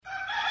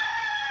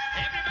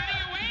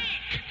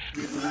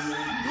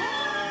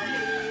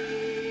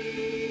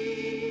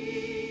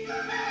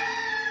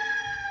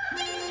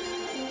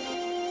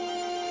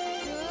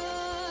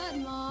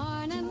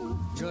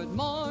Good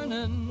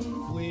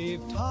morning.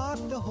 We've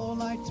talked the whole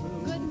night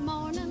through. Good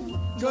morning.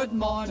 Good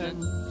morning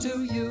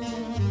to you.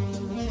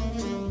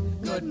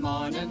 Good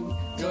morning.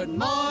 Good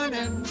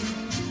morning.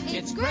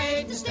 It's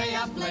great to stay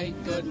up late.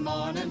 Good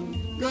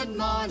morning. Good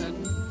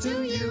morning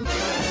to you.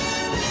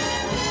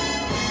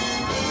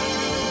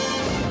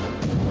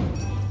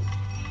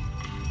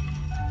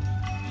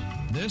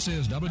 This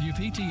is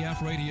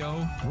WPTF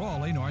Radio,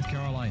 Raleigh, North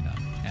Carolina.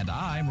 And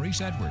I'm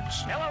Reese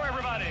Edwards. Hello,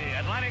 everybody.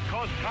 Atlantic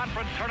Coast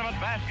Conference Tournament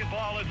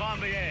basketball is on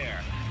the air.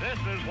 This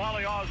is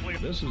Wally Osley.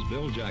 This is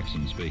Bill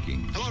Jackson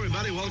speaking. Hello,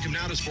 everybody. Welcome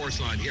now to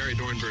Sportsline. Gary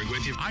Dornberg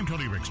with you. I'm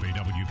Tony Rixby,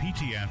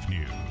 WPTF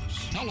News.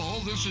 Hello,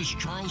 this is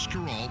Charles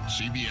Kuralt,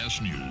 CBS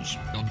News,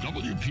 on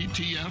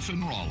WPTF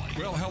in Raleigh.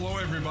 Well, hello,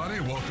 everybody.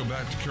 Welcome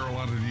back to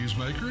Carolina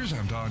Newsmakers.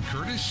 I'm Don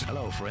Curtis.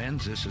 Hello,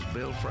 friends. This is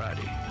Bill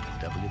Friday,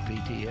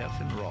 WPTF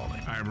in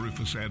Raleigh. I'm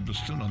Rufus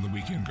Edmiston on The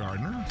Weekend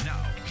Gardener.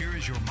 Now, here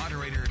is your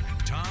moderator,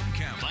 Tom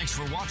Kemp. Thanks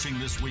for watching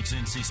this week's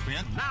NC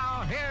Spin.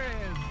 Now, here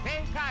is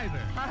Kay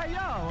Kaiser.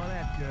 Well,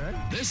 that's good.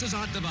 This is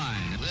Art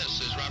Divine. This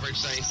is Robert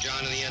St.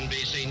 John in the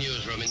NBC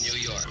Newsroom in New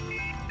York.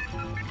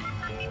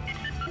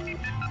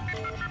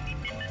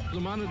 The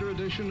Monitor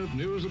edition of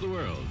News of the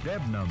World.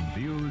 Debnam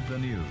views the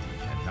news.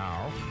 And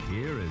now,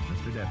 here is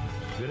Mr.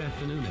 Debnam. Good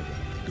afternoon,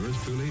 everyone. Yours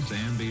truly,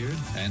 Sam Beard,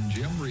 and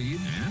Jim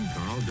Reed, and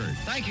Carl Gert.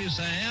 Thank you,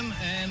 Sam,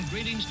 and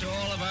greetings to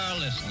all of our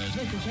listeners.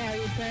 This is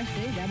Harriet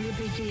Presley,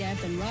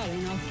 WPTF in Raleigh,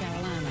 North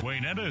Carolina.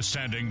 Wayne Etta is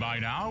standing by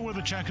now with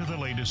a check of the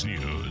latest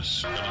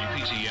news.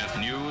 WPTF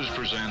News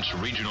presents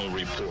Regional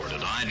Report, a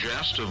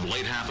digest of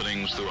late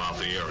happenings throughout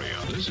the area.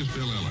 This is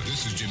Bill Ellis.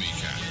 This is Jimmy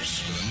Caps.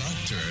 For the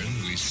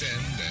nocturne, we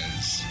send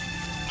as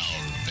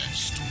our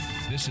best.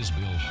 This is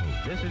Bill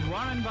Hope. This is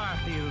Warren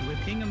Barfield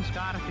with Kingdom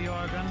Scott at the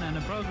organ and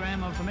a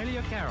program of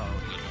familiar carols.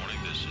 Good morning,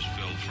 this is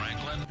Phil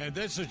Franklin. And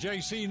this is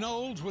J.C.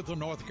 Knowles with the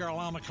North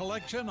Carolina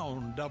Collection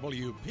on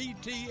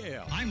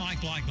WPTF. I'm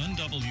Mike Blackman,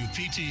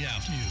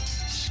 WPTF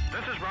News.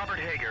 This is Robert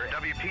Hager,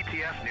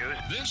 WPTF News.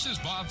 This is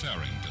Bob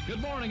Farrington.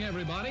 Good morning,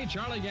 everybody.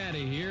 Charlie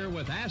Gaddy here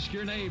with Ask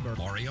Your Neighbor.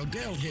 Mario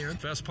Dell here.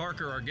 Fess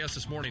Parker, our guest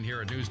this morning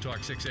here at News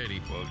Talk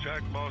 680. Well,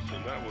 Jack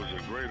Boston, that was a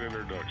great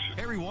introduction.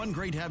 Hey, everyone,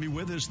 great to have you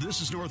with us.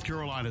 This is North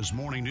Carolina's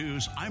Morning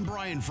News. I'm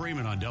Brian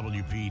Freeman on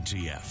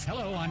WPTF.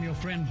 Hello, I'm your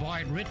friend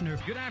Bart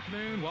Rittner. Good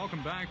afternoon.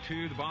 Welcome back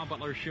to the Bob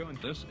Butler Show. And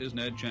this is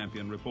Ned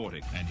Champion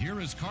reporting. And here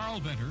is Carl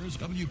Venters.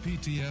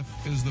 WPTF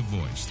is the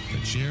voice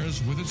that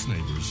shares with its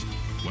neighbors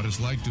what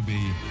it's like to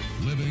be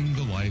living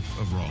the life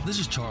of Raleigh. This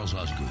is Charles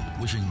Osgood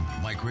wishing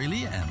Mike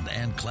Raley and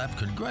Ann Clapp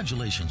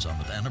congratulations on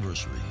the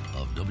anniversary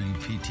of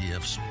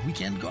WPTF's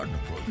Weekend Gardener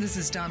program. This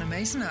is Donna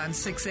Mason on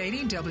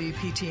 680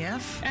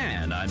 WPTF.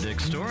 And I'm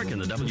Dick Stork in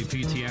the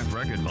WPTF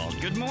Record Vault.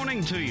 Good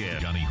morning to you.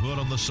 Johnny Hood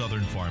on the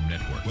Southern Farm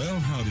Network. Well,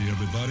 howdy,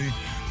 everybody.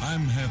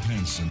 I'm Hep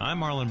Henson. I'm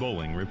Marlon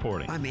Bowling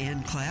reporting. I'm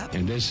Ann Clapp.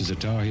 And this is a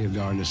Tar Heel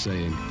Gardener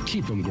saying,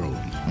 keep them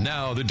growing.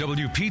 Now, the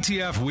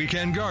WPTF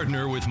Weekend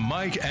Gardener with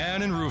Mike,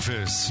 Ann, and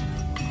Rufus.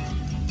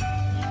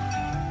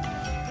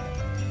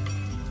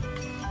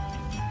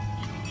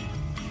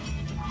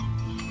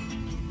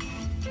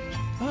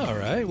 All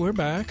right, we're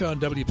back on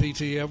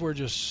WPTF. We're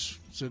just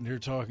sitting here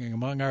talking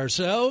among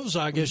ourselves.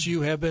 I guess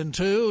you have been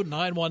too.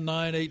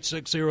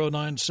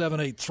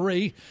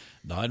 919-860-9783,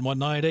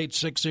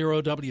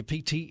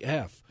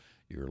 919-860-WPTF.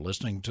 You're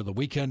listening to The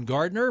Weekend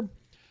Gardener.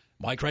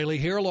 Mike Raley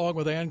here along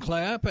with Ann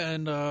Clapp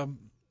and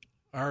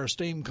our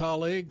esteemed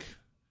colleague,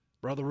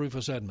 Brother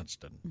Rufus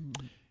Edmiston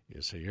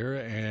is here.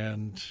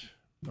 And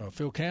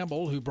Phil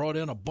Campbell, who brought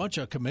in a bunch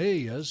of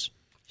camellias.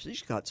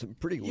 She's got some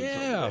pretty ones.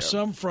 Yeah,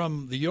 some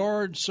from the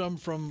yard, some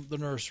from the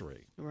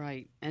nursery.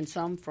 Right, and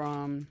some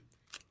from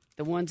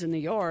the ones in the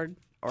yard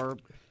are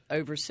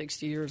over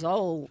 60 years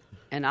old,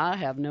 and I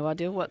have no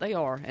idea what they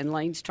are. And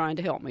Lane's trying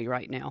to help me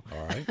right now.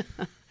 All right.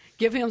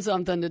 Give him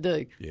something to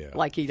do. Yeah.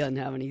 Like he doesn't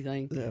have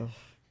anything. No.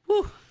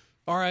 Whew.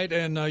 All right,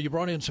 and you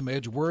brought in some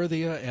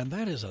Edgeworthia, and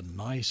that is a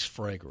nice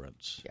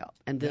fragrance. Yeah,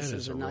 and this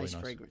is a nice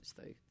fragrance,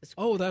 too.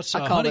 That's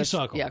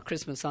honeysuckle.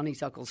 Christmas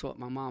honeysuckle is what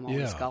my mom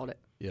always called it.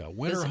 Yeah,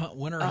 winter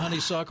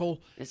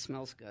honeysuckle. It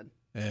smells good.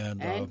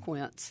 And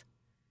quince.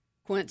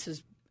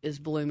 Quince is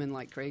blooming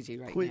like crazy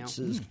right now. Quince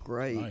is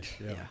great. Nice,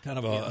 yeah. Kind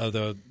of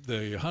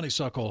the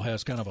honeysuckle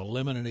has kind of a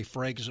lemony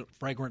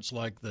fragrance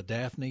like the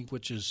daphne,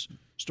 which is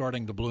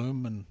starting to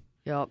bloom and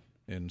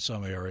in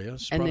some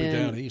areas. Probably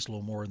down east a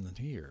little more than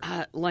here.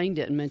 Lane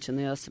didn't mention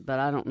this, but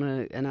I don't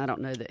know, and I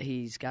don't know that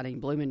he's got any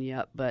blooming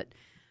yet, but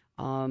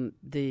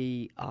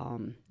the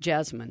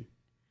jasmine,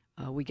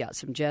 we got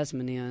some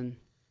jasmine in,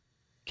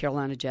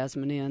 Carolina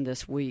jasmine in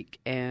this week,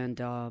 and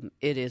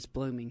it is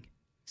blooming.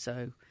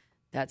 So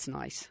that's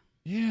nice.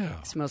 Yeah.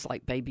 It smells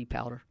like baby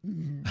powder.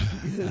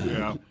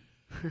 Yeah.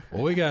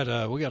 Well, we got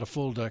a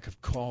full deck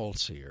of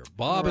calls here.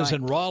 Bob is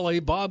in Raleigh.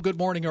 Bob, good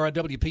morning. You're on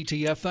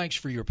WPTF. Thanks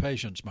for your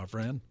patience, my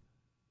friend.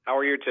 How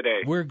are you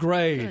today? We're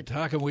great.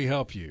 How can we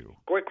help you?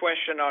 Quick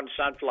question on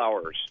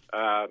sunflowers.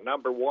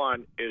 Number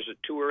one, is it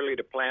too early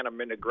to plant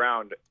them in the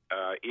ground,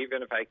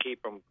 even if I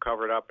keep them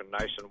covered up and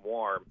nice and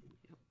warm?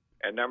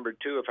 And number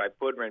two, if I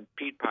put them in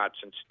peat pots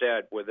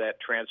instead, would that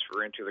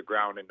transfer into the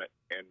ground in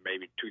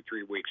maybe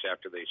 2-3 weeks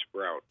after they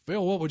sprout?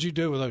 Phil, what would you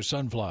do with those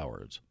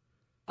sunflowers?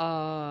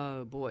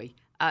 Boy.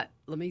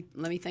 Let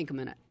me think a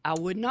minute. I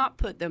would not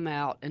put them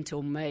out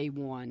until May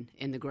 1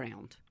 in the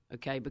ground,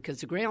 okay, because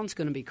the ground's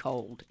going to be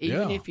cold.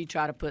 Even if you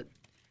try to put,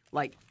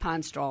 like,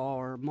 pine straw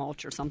or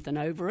mulch or something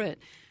over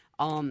it,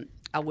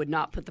 I would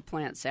not put the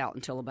plants out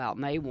until about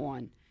May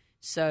 1.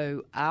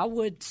 So I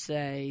would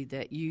say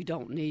that you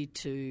don't need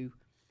to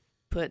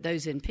put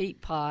those in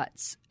peat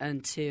pots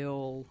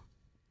until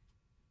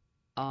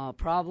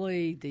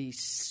probably the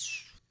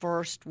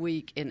first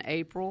week in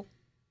April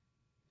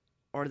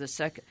or the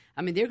second.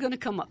 I mean, they're going to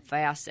come up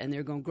fast and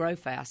they're going to grow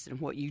fast. And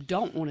what you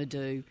don't want to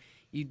do,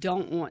 you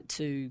don't want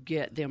to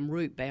get them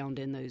root bound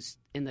in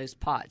those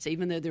pots,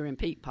 even though they're in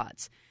peat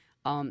pots.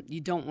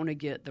 You don't want to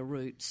get the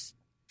roots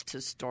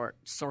to start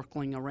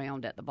circling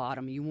around at the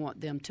bottom. You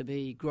want them to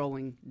be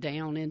growing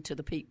down into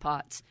the peat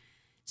pots.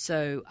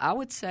 So I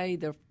would say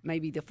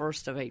maybe the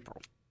 1st of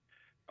April.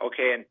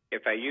 Okay, and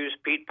if I use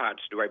peat pots,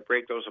 do I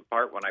break those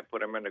apart when I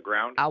put them in the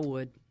ground? I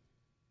would.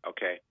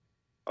 Okay.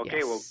 Okay,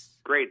 yes. Well,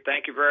 great.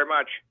 Thank you very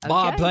much.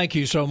 Bob, thank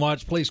you so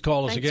much. Please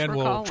call us again.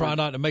 We'll calling. try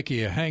not to make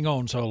you hang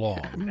on so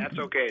long. That's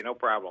okay. No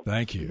problem.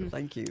 Thank you.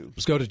 Thank you.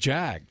 Let's go to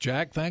Jack.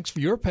 Jack, thanks for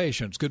your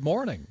patience. Good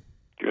morning.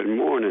 Good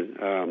morning.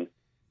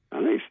 I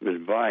need some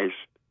advice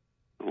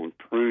on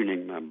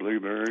pruning my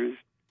blueberries.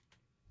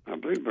 My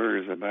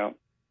blueberries are about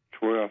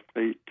 12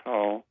 feet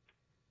tall,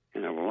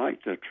 and I would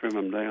like to trim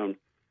them down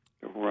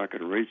to where I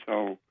could reach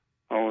all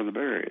of the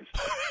berries.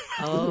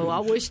 Oh, I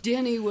wish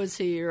Denny was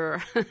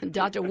here.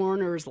 Dr.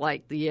 Warner's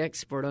like the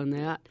expert on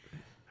that.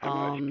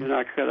 How much can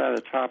I cut out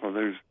of the top of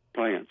those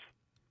plants?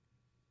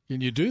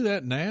 Can you do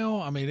that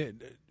now? I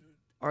mean,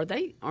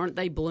 aren't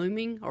they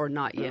blooming or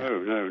not yet?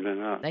 No, they're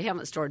not. They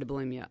haven't started to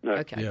bloom yet. No.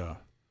 Okay. Yeah,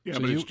 so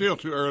but it's still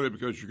too early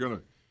because you're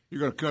gonna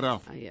cut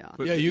off.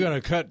 You're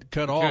gonna cut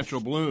off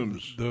potential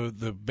blooms.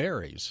 The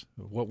berries.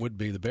 What would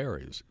be the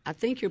berries? I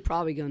think you're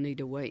probably going to need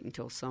to wait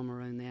until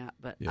summer on that,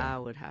 but I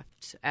would have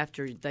to,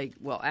 after they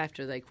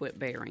quit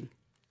bearing.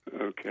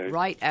 Okay.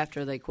 Right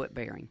after they quit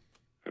bearing.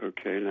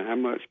 Okay. Now, how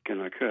much can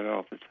I cut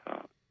off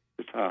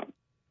the top?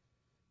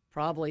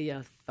 Probably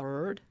a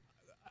third.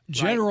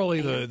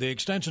 Generally, the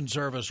Extension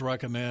Service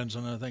recommends,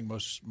 and I think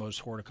most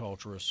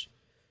horticulturists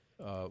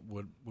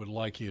would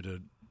like you to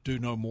do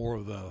no more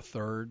of the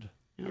third.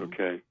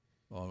 Okay.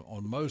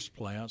 On most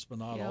plants, but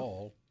not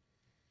all.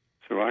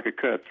 So I could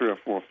cut 3 or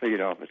 4 feet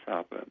off the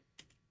top of it.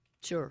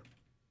 Sure.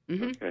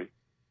 Mm-hmm. Okay.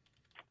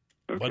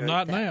 But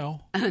not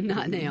now.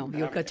 Not now.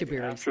 You'll cut your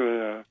berries.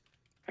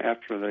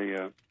 After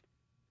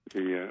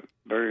the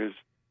berries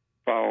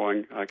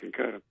falling, I can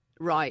cut them.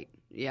 Right.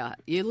 Yeah.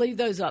 You leave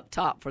those up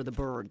top for the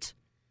birds.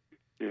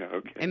 Yeah.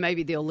 Okay. And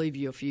maybe they'll leave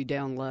you a few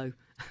down low.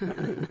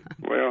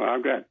 Well,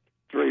 I've got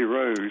 3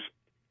 rows.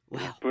 Wow.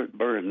 I put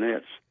bird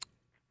nets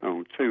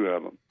on 2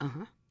 of them.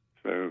 Uh-huh.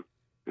 So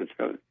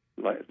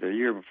like the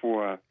year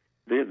before I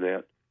did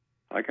that,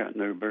 I got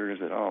no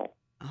berries at all.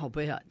 I'll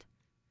bet.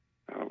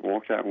 I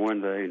walked out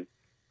one day and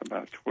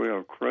about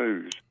 12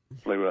 crows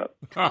flew up.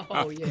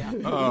 Oh yeah.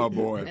 Oh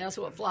boy. That's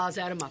what flies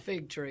out of my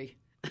fig tree.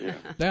 Yeah.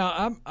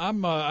 Now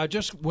I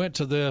just went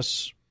to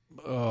this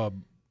to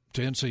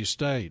NC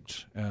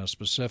State.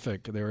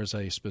 There is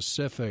a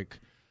specific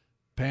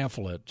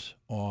pamphlet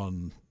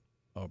on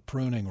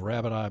pruning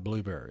rabbit-eye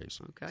blueberries.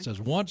 Okay. It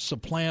says, once the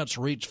plants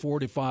reach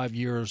 45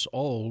 years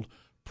old,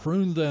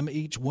 prune them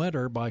each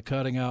winter by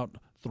cutting out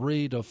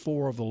 3 to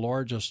 4 of the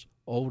largest,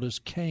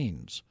 oldest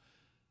canes.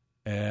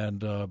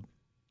 And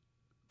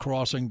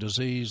crossing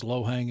disease,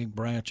 low-hanging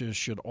branches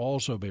should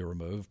also be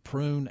removed.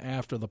 Prune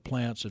after the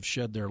plants have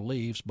shed their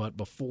leaves, but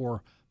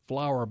before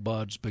flower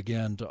buds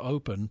begin to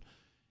open,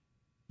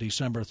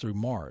 December through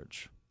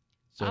March.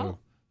 So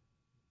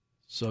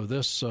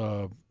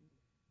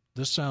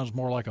this sounds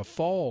more like a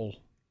fall,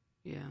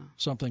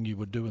 something you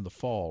would do in the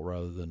fall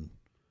rather than,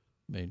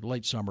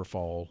 late summer,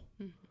 fall.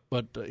 Mm-hmm.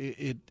 But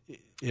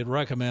it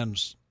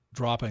recommends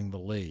dropping the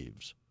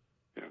leaves.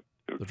 Yeah.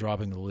 Okay.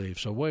 Dropping the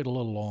leaves. So wait a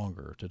little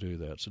longer to do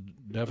that. So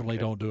definitely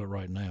don't do it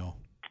right now.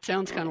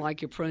 Sounds kind of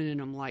like you're pruning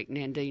them like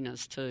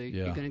Nandinas too.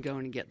 Yeah. You're going to go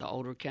in and get the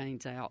older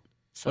canes out.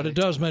 So. But it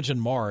does mention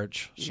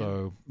March,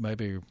 so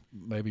maybe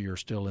you're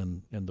still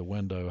in the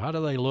window. How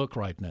do they look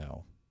right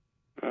now?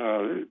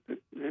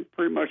 They're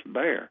pretty much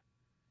bare.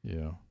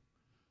 Yeah.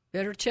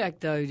 Better check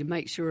though to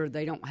make sure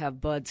they don't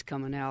have buds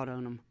coming out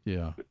on them.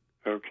 Yeah.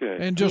 Okay.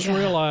 And just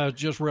realize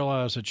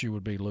that you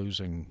would be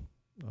losing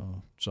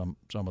some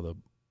of the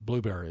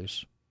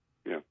blueberries.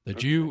 Yeah.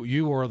 That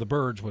you or the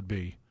birds would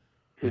be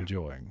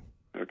enjoying.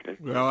 Okay.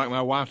 Well, like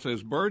my wife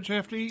says, birds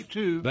have to eat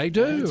too. They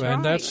do,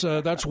 that's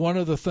and that's one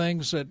of the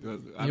things that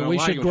we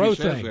like should grow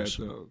things.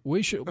 That,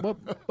 we should,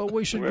 but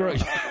we should grow.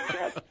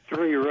 I've got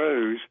 3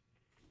 rows,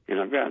 and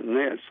I've got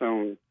nets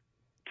on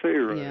 2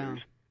 rows. Yeah.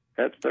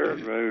 That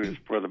third row is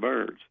for the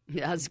birds.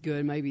 Yeah, that's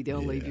good. Maybe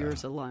they'll leave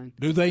yours alone.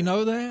 Do they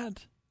know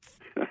that?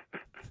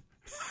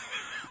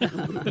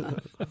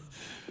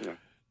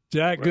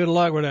 Jack, good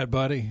luck with that,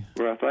 buddy.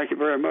 Well, thank you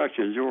very much.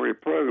 Enjoy your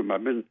program.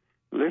 I've been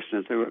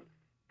listening to it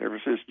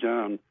ever since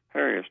John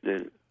Harris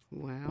did it.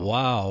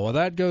 Wow. Well,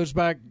 that goes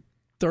back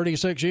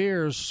 36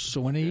 years.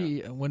 So when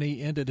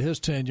he ended his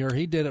tenure,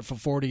 he did it for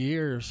 40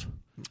 years.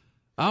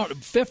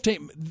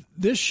 15.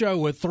 This show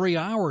with 3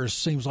 hours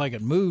seems like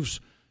it moves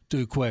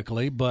too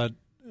quickly, but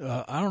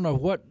I don't know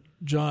what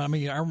John. I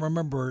mean, I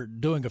remember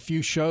doing a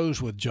few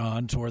shows with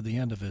John toward the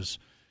end of his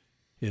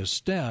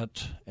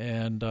stint,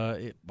 and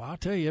I'll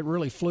tell you, it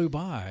really flew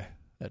by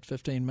at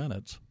 15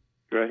 minutes.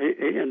 Right.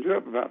 He ended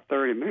up about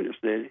 30 minutes,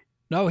 did he?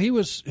 No, he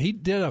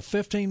did a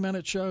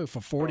 15-minute show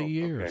for 40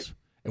 years.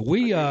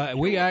 Okay.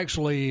 We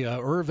actually,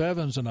 Irv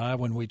Evans and I,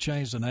 when we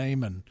changed the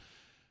name and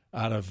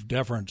out of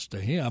deference to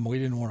him, we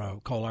didn't want to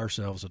call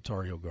ourselves the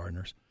Tar Heel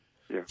Gardeners.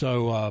 Yeah.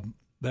 So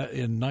that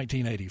in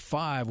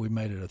 1985, we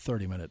made it a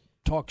 30-minute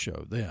talk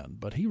show then.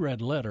 But he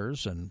read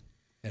letters and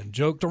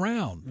joked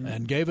around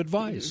and gave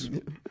advice.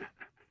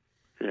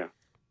 Yeah.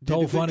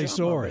 Told funny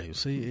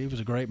stories. He was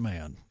a great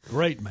man.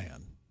 Great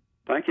man.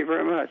 Thank you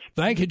very much.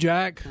 Thank you,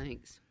 Jack.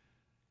 Thanks.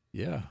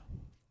 Yeah.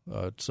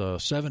 It's a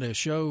 70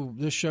 show.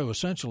 This show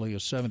essentially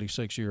is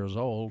 76 years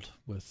old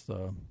with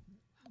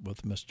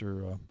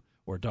Mr.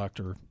 Or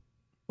Dr.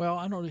 Well,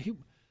 I don't know.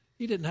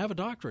 He didn't have a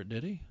doctorate,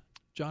 did he?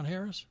 John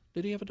Harris?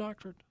 Did he have a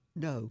doctorate?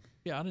 No.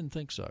 Yeah, I didn't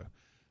think so.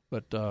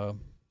 But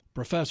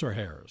Professor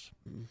Harris,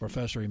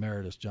 Professor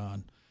Emeritus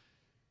John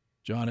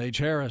H.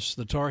 Harris,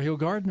 the Tar Heel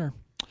Gardener.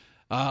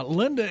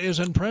 Linda is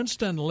in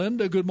Princeton.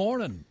 Linda, good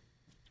morning.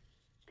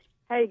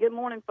 Hey, good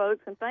morning,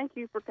 folks, and thank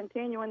you for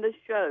continuing this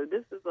show.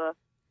 This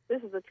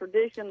is a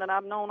tradition that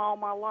I've known all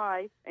my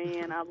life,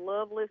 and I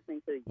love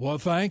listening to you. Well,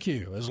 thank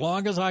you. As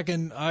long as I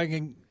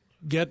can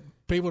get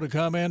people to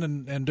come in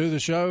and do the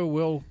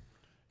show,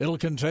 it'll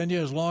continue.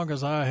 As long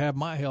as I have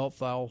my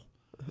health, I'll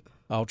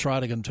try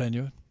to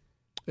continue it.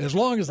 As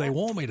long as they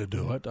want me to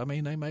do it. I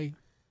mean, they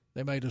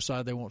may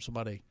decide they want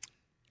somebody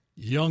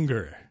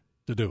younger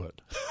to do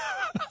it.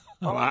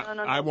 Well,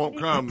 I won't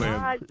come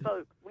then.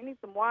 We need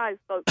some wise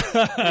folks.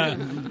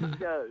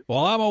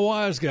 Well, I'm a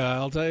wise guy,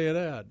 I'll tell you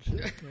that.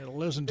 You'll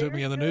listen to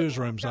me in the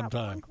newsroom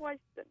sometime. One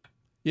question.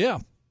 Yeah.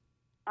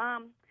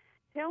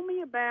 Tell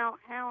me about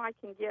how I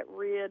can get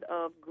rid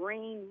of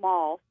green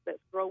moss that's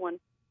growing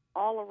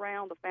all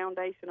around the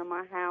foundation of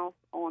my house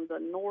on the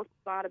north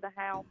side of the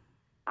house.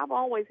 I've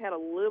always had a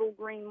little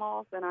green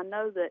moss, and I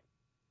know that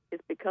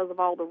it's because of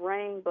all the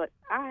rain, but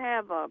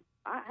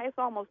it's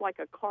almost like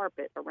a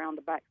carpet around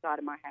the back side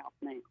of my house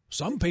now.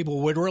 Some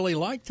people would really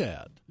like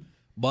that.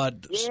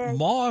 But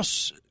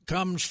moss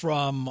comes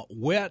from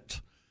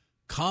wet,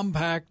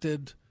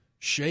 compacted,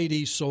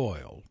 shady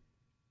soil.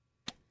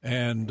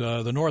 And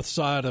the north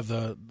side of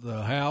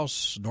the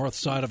house, north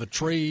side of a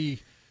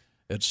tree,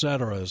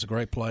 etc., is a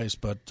great place.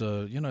 But,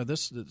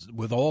 this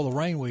with all the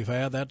rain we've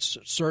had, that's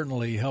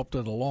certainly helped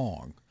it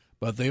along.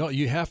 But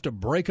you have to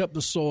break up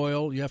the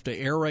soil. You have to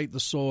aerate the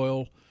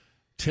soil,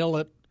 till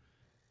it.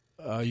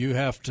 You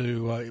have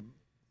to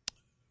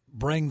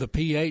bring the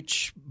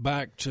pH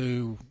back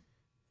to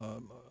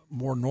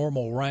more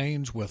normal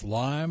range with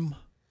lime.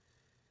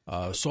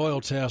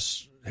 Soil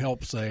tests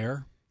helps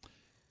there,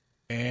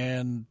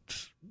 and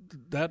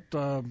that's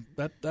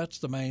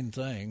the main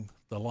thing.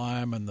 The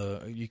lime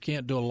and you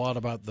can't do a lot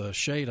about the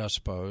shade, I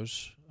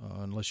suppose,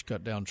 unless you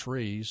cut down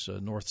trees.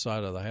 North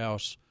side of the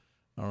house.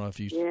 I don't know if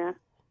you. Yeah.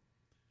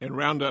 And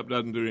Roundup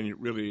doesn't do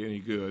any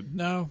good.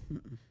 No,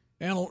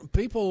 and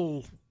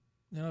people.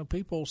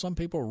 Some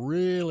people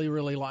really,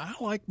 really like.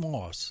 I like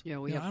moss. Yeah,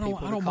 we have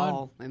people to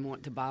call and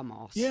want to buy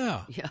moss.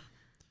 Yeah. Yeah.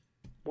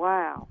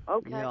 Wow.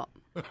 Okay. Yeah.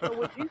 So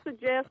would you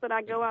suggest that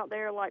I go out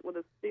there like with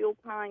a steel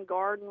pine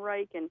garden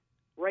rake and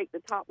rake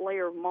the top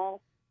layer of moss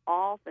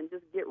off and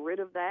just get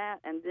rid of that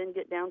and then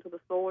get down to the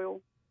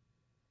soil?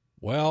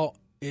 Well,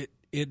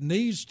 it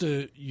needs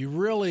to. You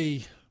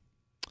really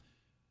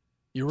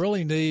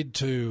need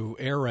to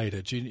aerate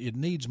it. It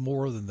needs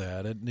more than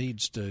that. It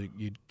needs to.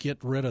 You get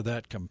rid of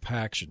that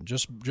compaction.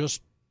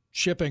 Just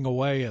chipping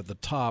away at the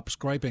top,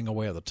 scraping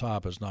away at the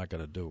top is not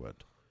going to do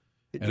it.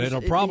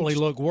 It'll probably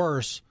look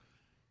worse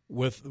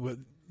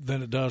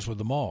than it does with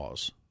the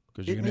moss.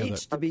 It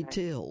needs to be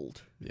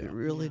tilled. Yeah. It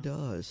really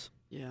does.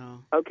 Yeah.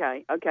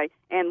 Okay.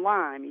 And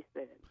lime, you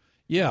said.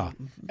 Yeah.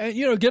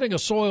 And, getting a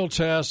soil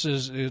test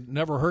it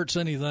never hurts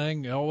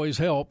anything. It always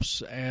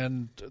helps,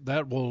 and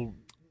that will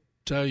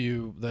tell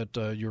you that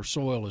your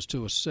soil is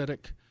too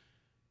acidic.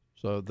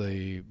 So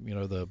the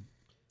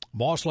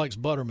moss likes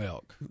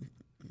buttermilk.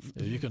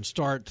 You can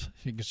start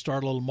a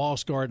little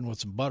moss garden with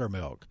some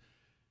buttermilk.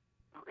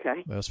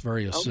 Okay. That's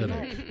very acidic.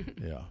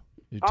 Okay. Yeah.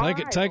 You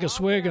take a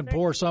swig and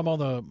pour some on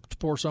the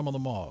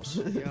moss.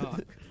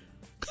 Yuck.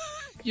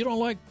 You don't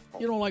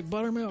like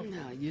buttermilk?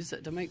 No, use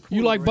it to make cornbread.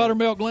 You like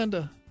buttermilk,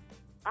 Linda?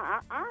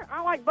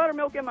 I like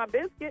buttermilk in my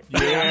biscuit.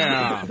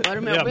 Yeah.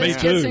 Buttermilk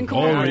biscuits and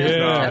corn. Oh,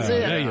 yeah. That's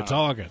it. Yeah, you're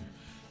talking.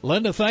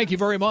 Linda, thank you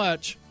very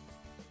much.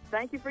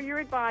 Thank you for your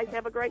advice.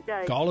 Have a great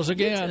day. Call us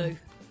again.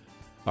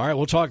 All right,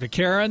 we'll talk to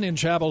Karen in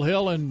Chapel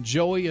Hill and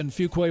Joey in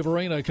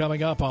Fuquay-Varina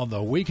coming up on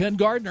the Weekend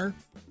Gardener.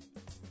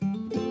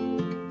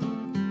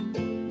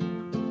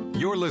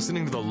 You're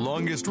listening to the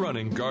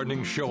longest-running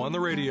gardening show on the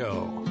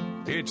radio.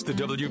 It's the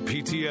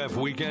WPTF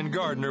Weekend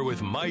Gardener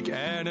with Mike,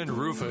 Ann, and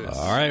Rufus.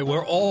 All right,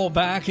 we're all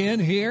back in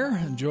here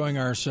enjoying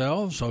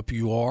ourselves. Hope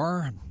you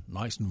are.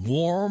 Nice and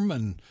warm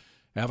and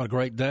having a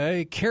great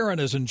day. Karen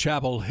is in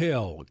Chapel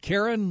Hill.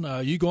 Karen,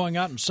 you going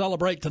out and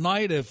celebrate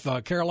tonight if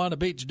Carolina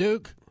beats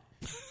Duke?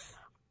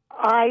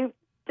 I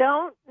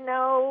don't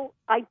know.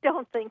 I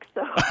don't think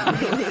so.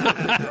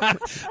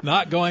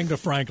 Not going to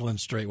Franklin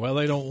Street. Well,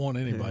 they don't want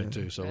anybody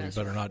to, so we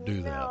better not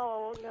do that.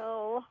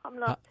 No, I'm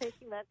not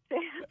taking that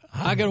chance.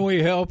 How can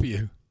we help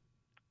you?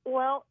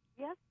 Well,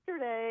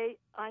 yesterday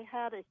I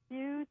had a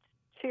huge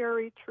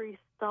cherry tree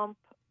stump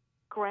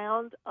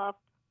ground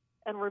up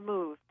and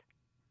removed.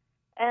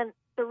 And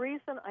the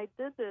reason I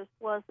did this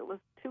was it was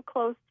too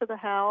close to the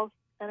house,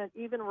 and it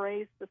even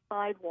raised the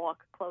sidewalk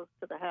close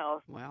to the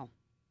house. Wow.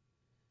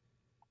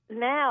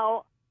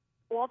 Now,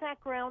 all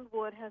that ground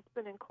wood has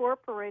been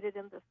incorporated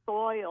in the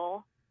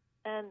soil,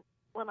 and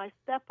when I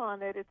step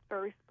on it, it's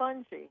very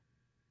spongy.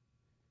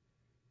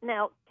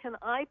 Now, can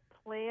I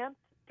plant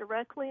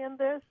directly in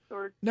this,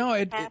 or no?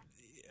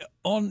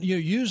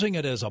 Using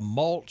it as a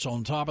mulch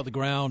on top of the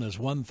ground is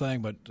one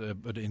thing, but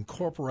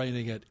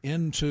incorporating it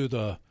into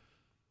the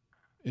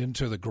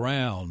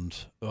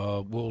ground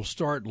will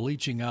start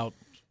leaching out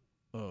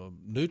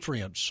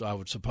nutrients, I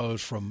would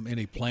suppose, from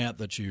any plant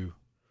that you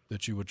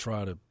would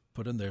try to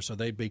put in there, so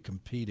they'd be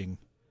competing.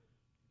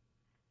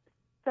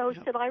 So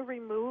should I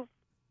remove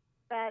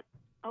that?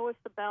 It's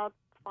about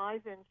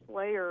 5-inch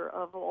layer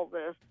of all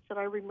this. Should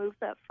I remove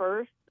that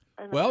first?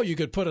 Well, you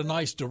could put a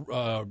nice.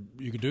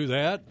 You could do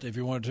that if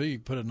you wanted to. You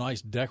could put a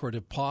nice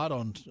decorative pot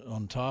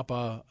on top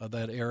of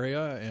that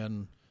area,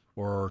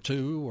 or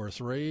 2 or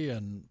 3,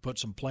 and put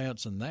some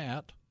plants in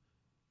that.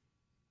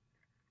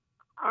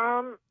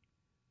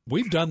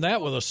 We've done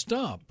that with a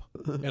stump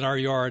in our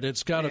yard.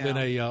 It's kind of in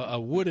a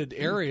wooded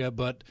area,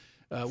 but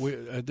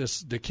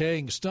this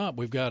decaying stump,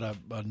 we've got a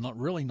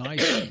really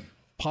nice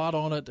pot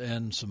on it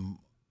and some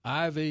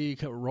ivy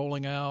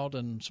rolling out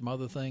and some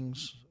other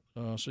things.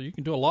 So you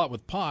can do a lot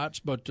with pots,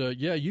 but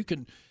you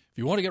can. If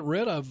you want to get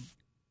rid of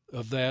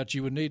that,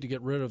 you would need to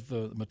get rid of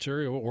the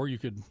material, or you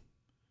could.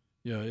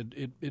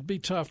 It'd be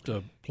tough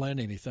to plant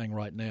anything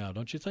right now,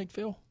 don't you think,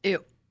 Phil?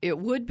 It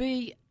would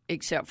be,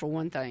 except for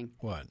one thing.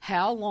 What?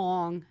 How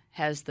long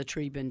has the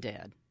tree been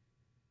dead?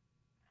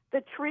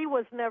 The tree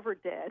was never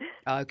dead.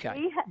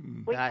 Okay.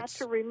 We had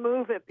to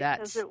remove it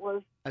because it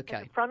was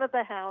in front of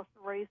the house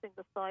raising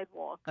the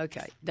sidewalk.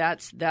 Okay.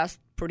 That's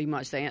pretty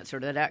much the answer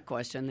to that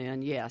question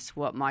then. Yes,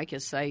 what Mike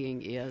is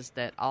saying is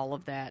that all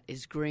of that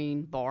is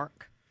green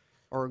bark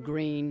or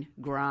green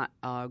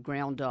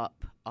ground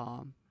up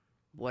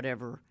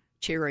whatever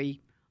cherry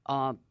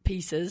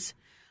pieces.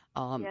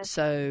 Yes.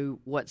 So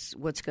what's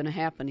going to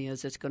happen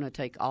is it's going to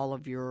take all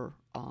of your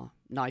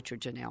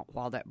nitrogen out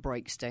while that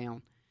breaks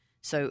down.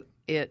 So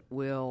it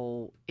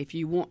will, if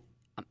you want,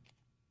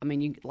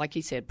 you, like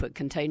he said, put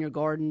container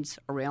gardens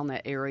around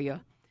that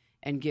area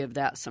and give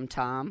that some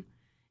time.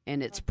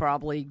 And it's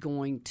probably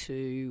going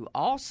to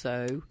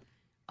also,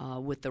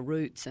 with the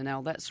roots and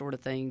all that sort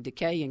of thing,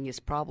 decaying is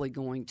probably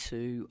going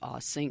to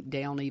sink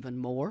down even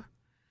more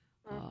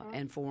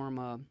and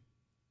form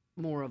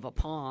more of a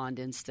pond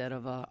instead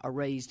of a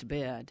raised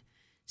bed.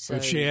 So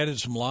if she added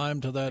some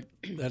lime to that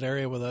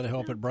area, would that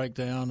help it break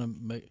down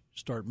and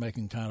start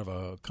making kind of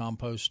a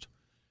compost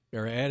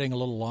area? Adding a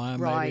little lime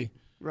maybe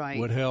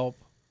would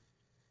help,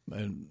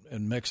 and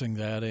mixing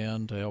that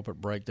in to help it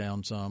break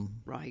down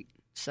some. Right.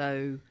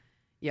 So,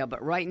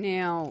 but right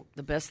now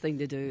the best thing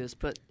to do is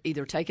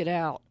either take it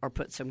out or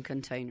put some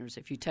containers.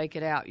 If you take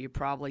it out, you're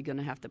probably going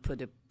to have to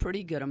put a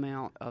pretty good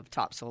amount of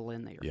topsoil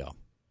in there. Yeah.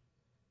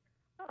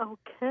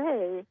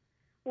 Okay.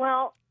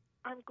 Well,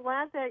 I'm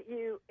glad that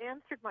you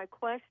answered my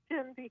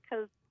question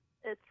because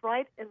it's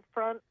right in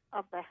front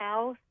of the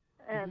house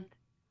and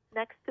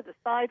next to the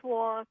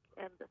sidewalk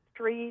and the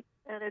street,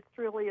 and it's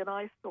really an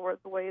eyesore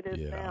the way it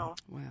is now.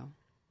 Wow.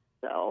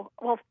 So,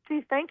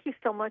 gee, thank you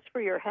so much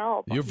for your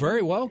help. You're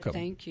very welcome.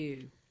 Thank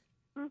you.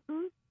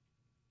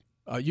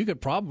 Mm-hmm. You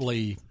could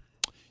probably,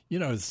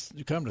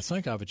 come to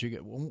think of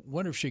it,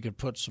 wonder if she could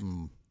put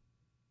some,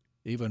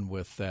 even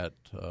with that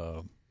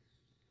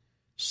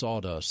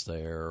sawdust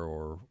there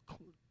or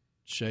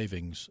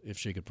shavings, if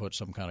she could put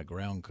some kind of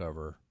ground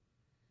cover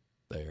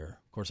there.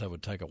 Of course, that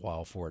would take a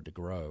while for it to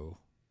grow.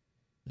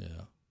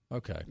 Yeah.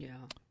 Okay. Yeah.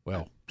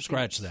 Well,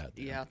 scratch that.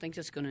 Yeah, I think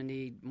it's going to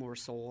need more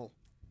soil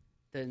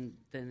than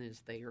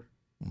is there.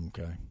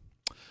 Okay.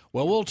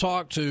 Well, we'll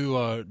talk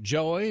to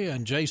Joey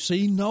and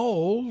J.C.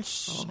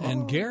 Knowles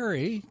and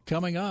Gary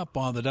coming up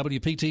on the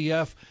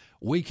WPTF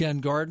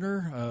Weekend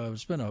Gardener.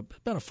 It's been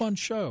a fun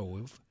show.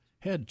 We've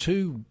had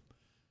two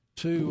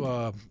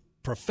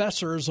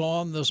professors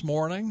on this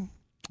morning.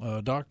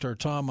 Dr.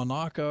 Tom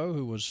Monaco,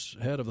 who was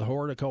head of the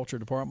horticulture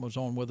department, was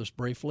on with us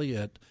briefly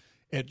at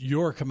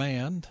your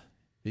command.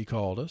 He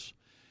called us,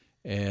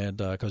 and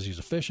because he's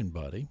a fishing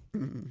buddy.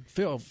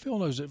 Phil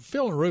knows it.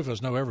 Phil and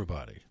Rufus know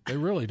everybody. They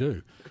really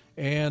do.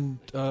 And,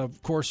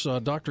 of course,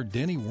 Dr.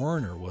 Denny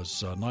Werner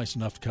was nice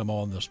enough to come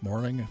on this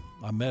morning.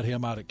 I met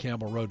him out at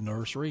Campbell Road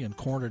Nursery and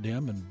cornered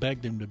him and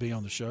begged him to be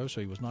on the show,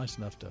 so he was nice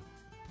enough to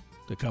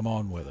come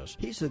on with us.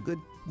 He's a good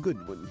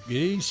one.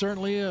 He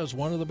certainly is,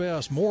 one of the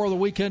best. More of the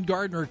Weekend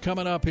Gardener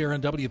coming up here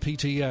on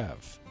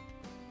WPTF.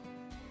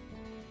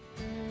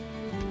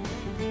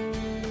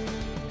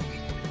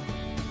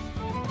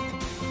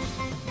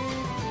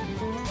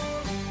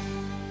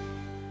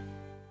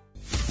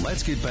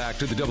 Let's get back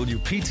to the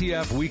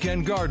WPTF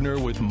Weekend Gardener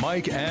with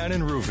Mike, Ann,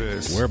 and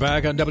Rufus. We're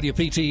back on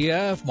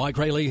WPTF. Mike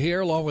Rayleigh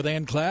here, along with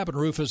Ann Clapp and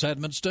Rufus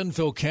Edmonston.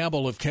 Phil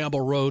Campbell of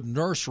Campbell Road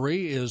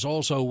Nursery is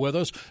also with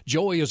us.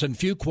 Joey is in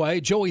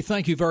Fuquay. Joey,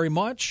 thank you very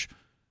much.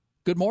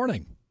 Good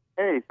morning.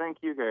 Hey, thank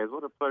you guys.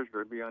 What a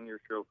pleasure to be on your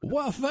show.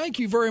 Well, thank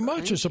you very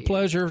much. It's a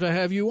pleasure to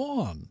have you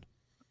on.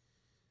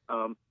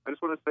 I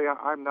just want to say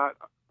I'm not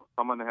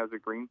someone that has a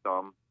green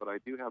thumb, but I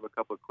do have a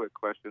couple of quick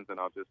questions, and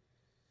I'll just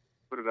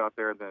put it out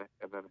there and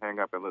then hang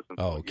up and listen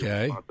to what your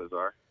responses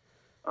are.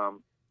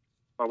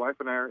 My wife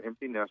and I are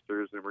empty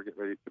nesters, and we're getting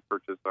ready to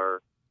purchase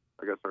our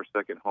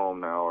second home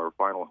now, our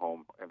final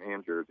home in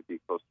Angier, to be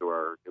close to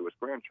our newest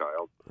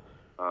grandchild.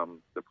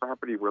 The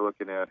property we're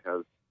looking at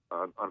has,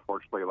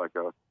 unfortunately,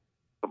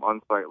 some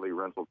unsightly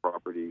rental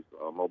properties,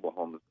 mobile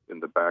homes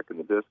in the back in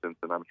the distance,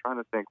 and I'm trying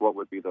to think what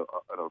would be an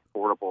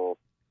affordable,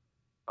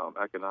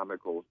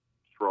 economical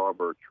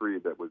shrub or tree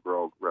that would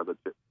grow rather,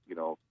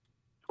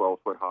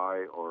 12-foot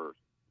high, or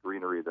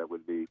greenery that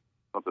would be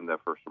something that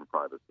for some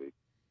privacy.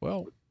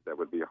 Well, that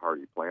would be a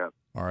hardy plant.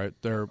 All right,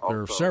 there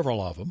are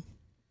several of them.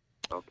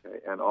 Okay,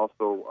 and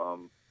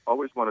also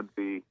always wanted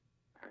to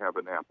have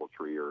an apple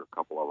tree or a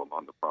couple of them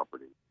on the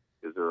property.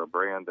 Is there a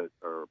brand that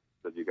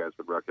you guys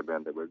would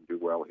recommend that would do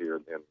well here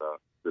in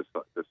this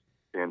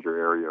Angier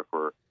area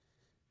for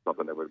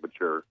something that would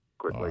mature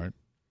quickly? All right.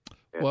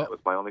 And that was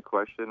my only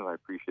question, and I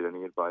appreciate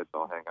any advice.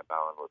 I'll hang up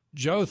now.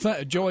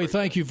 Joey,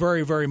 thank you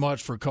very, very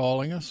much for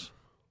calling us.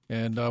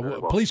 And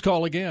please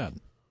call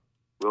again.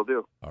 Will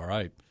do. All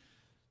right.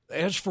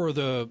 As for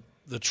the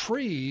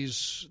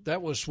trees,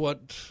 that was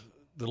what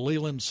the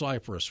Leland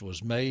cypress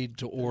was made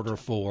to order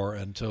for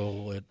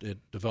until it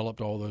developed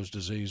all those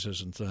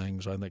diseases and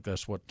things. I think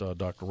that's what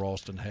Dr.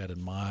 Ralston had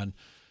in mind.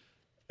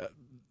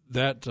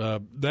 That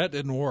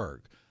didn't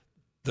work.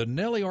 The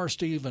Nellie R.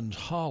 Stevens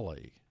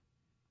holly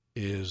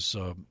is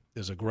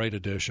a great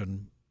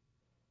addition.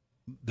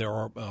 There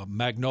are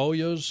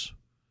magnolias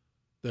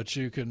that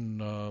you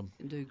can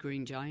do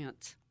green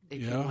giants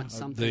if you want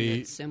something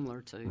that's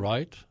similar to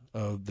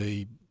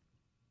the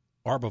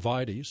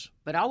arborvitaes.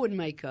 But I would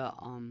make a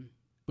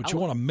you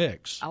want to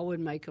mix. I would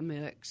make a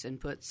mix and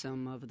put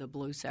some of the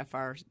blue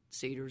sapphire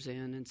cedars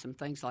in and some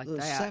things like that.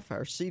 The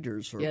sapphire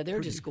cedars are they're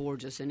just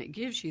gorgeous, and it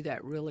gives you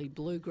that really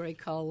blue-gray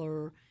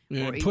color.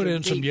 Yeah, put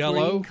in some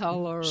yellow,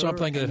 color,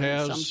 something that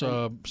has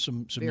some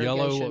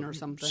yellow. Or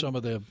something. Some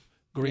of the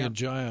green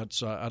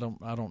giants. I don't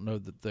know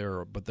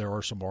that but there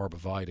are some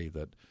arborvitae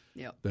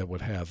that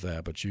would have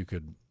that. But you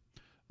could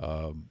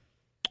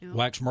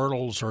wax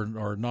myrtles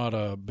are not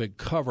a big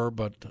cover,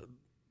 but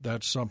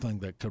that's something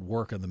that could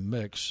work in the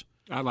mix.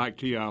 I like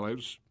tea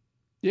olives.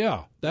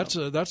 Yeah, that's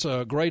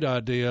a great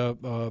idea.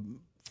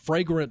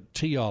 Fragrant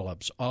tea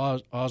olives,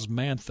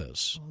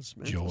 osmanthus,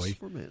 Joey.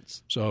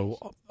 Ferments.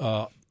 So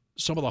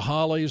some of the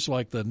hollies,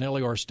 like the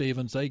Nellie R.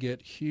 Stevens, they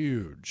get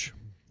huge.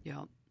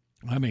 Yeah.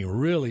 I mean,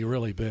 really,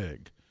 really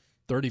big,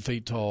 30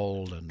 feet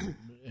tall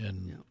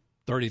and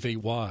 30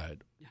 feet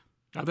wide. Yeah.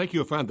 I think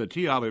you'll find the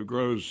tea olive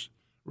grows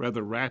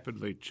rather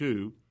rapidly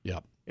too.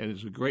 Yep. And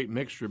it's a great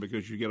mixture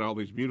because you get all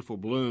these beautiful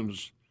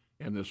blooms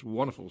and this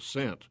wonderful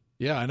scent.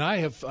 Yeah, and I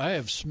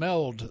have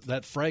smelled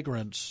that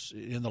fragrance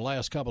in the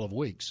last couple of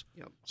weeks.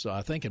 Yep. So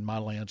I think in my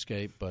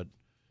landscape, but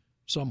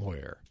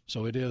somewhere.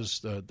 So it is.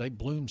 They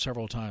bloom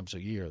several times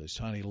a year. These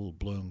tiny little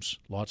blooms,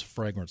 lots of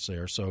fragrance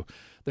there. So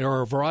there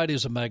are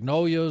varieties of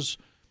magnolias,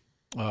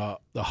 the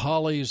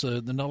hollies,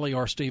 the Nellie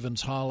R.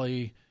 Stevens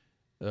holly,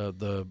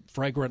 the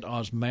fragrant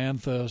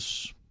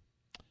osmanthus,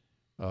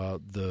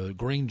 the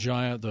green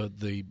giant,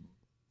 the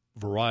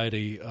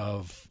variety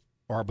of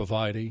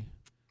arborvitae,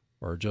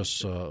 or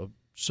just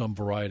some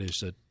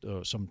varieties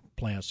some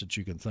plants that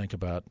you can think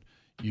about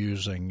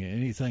using.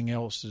 Anything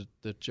else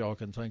that y'all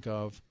can think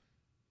of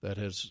that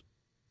has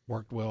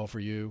worked well for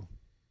you?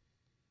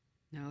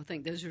 No, I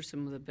think those are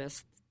some of the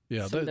best.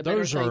 Yeah,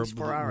 those are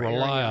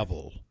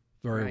reliable,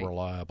 area. Very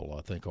reliable.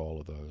 I think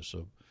all of those.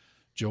 So,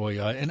 Joey,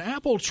 and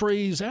apple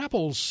trees.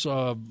 Apples.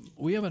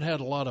 We haven't had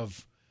a lot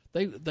of.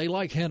 They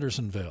like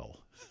Hendersonville.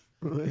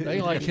 They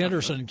like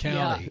Henderson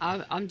County.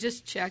 Yeah, I'm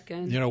just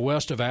checking.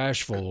 West of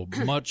Asheville,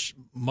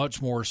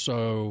 much more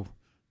so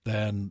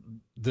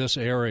than this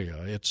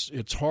area.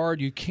 It's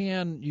hard. You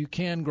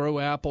can grow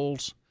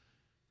apples,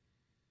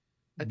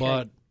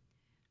 but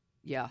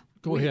yeah.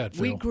 Go ahead,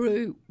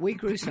 Phil. We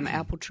grew some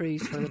apple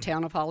trees for the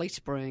town of Holly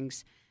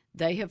Springs.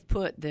 They have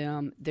put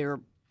them. They're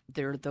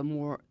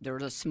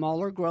the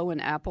smaller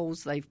growing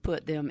apples. They've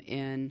put them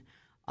in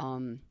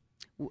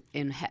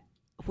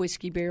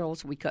whiskey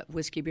barrels. We cut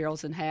whiskey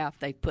barrels in half.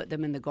 They put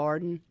them in the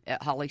garden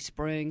at Holly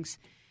Springs,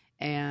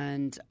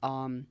 and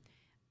I'm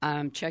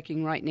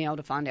checking right now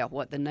to find out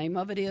what the name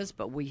of it is.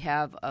 But we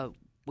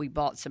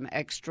bought some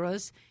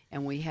extras,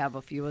 and we have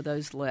a few of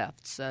those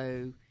left.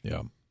 So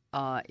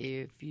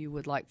if you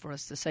would like for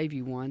us to save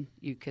you one,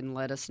 you can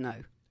let us know.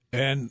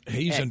 And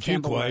he's in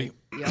Fuquay.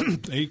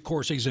 Yep. Of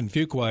course, he's in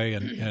Fuquay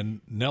and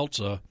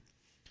Nelsa.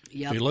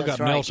 Yep, if you look up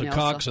Nelsa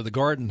Cox of the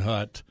Garden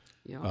Hut,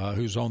 yep.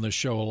 Who's on this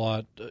show a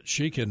lot,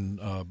 she can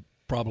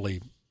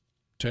probably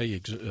tell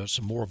you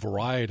some more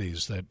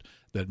varieties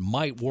that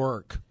might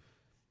work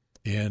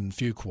in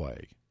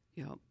Fuquay.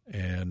 Yep.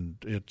 And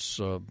it's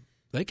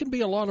they can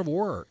be a lot of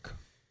work,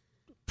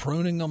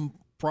 pruning them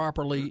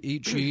properly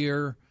each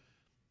year.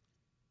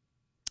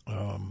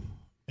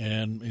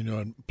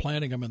 And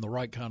planting them in the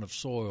right kind of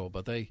soil,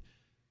 but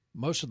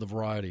most of the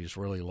varieties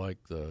really like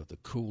the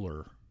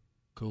cooler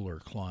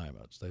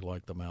climates. They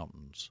like the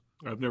mountains.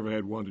 I've never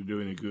had one to do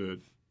any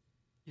good.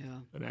 Yeah,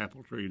 an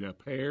apple tree. Now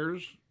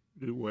pears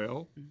do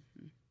well.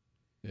 Mm-hmm.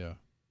 Yeah,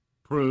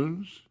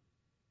 prunes,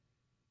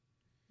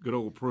 good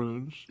old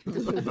prunes.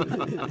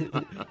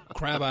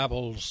 Crab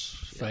apples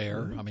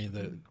fair. I mean,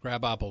 the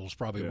crab apples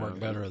probably work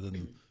better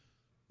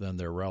than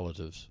their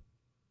relatives.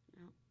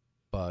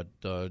 But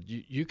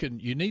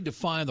you need to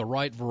find the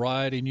right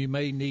variety, and you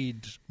may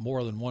need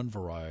more than one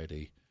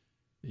variety.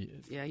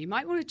 Yeah, you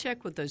might want to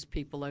check with those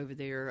people over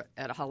there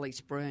at Holly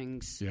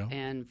Springs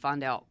and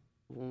find out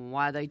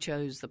why they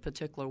chose the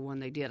particular one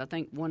they did. I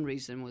think one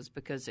reason was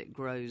because it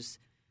grows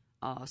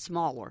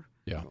smaller.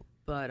 Yeah.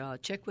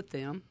 But check with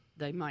them.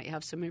 They might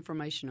have some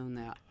information on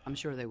that. I'm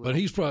sure they will.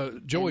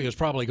 But Joey has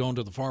probably gone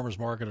to the farmer's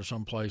market or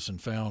someplace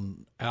and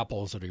found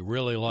apples that he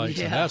really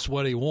likes, and that's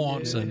what he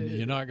wants, and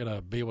you're not going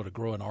to be able to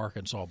grow an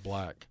Arkansas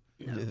black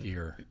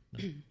here.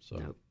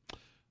 So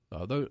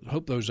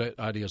hope those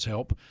ideas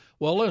help.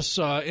 Well, let's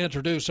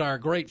introduce our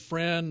great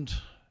friend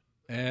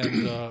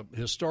and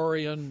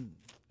historian,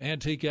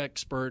 antique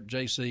expert,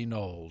 J.C.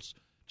 Knowles.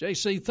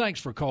 J.C., thanks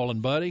for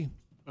calling, buddy.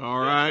 All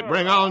right,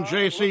 bring on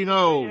J.C.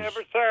 Knowles.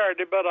 Every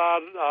Saturday, but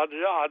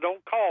I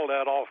don't call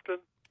that often.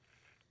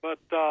 But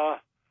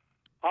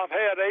I've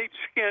had 8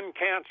 skin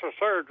cancer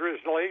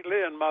surgeries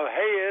lately, and my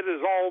head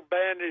is all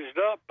bandaged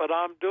up, but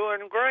I'm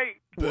doing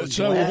great.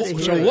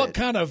 So what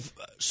kind of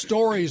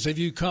stories have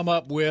you come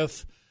up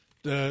with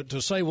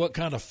to say what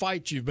kind of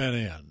fight you've been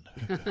in?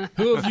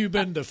 Who have you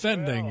been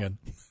defending?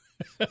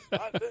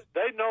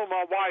 They know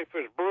my wife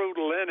is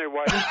brutal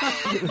anyway.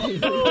 I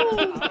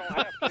don't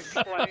have to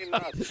explain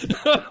nothing.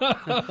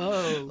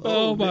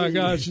 Oh my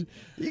gosh.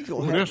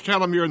 Just tell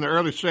them you're in the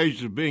early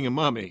stages of being a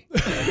mummy.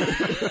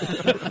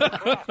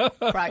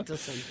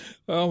 Practicing.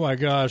 Oh my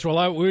gosh.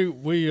 Well,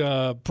 we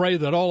pray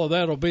that all of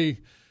that will be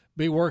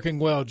working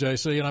well,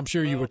 JC, and I'm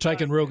sure you were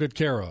taken real good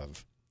care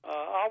of.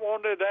 I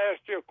wanted to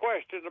ask you a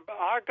question.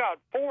 I got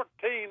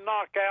 14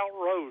 knockout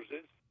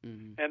roses,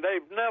 and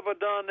they've never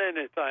done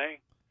anything.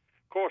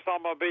 Of course,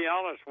 I'm going to be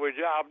honest with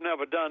you. I've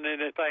never done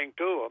anything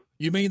to them.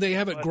 You mean they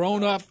haven't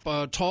grown up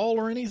tall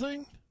or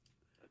anything?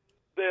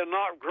 They're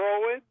not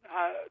growing.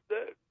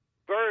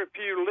 Very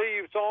few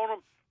leaves on them.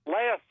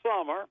 Last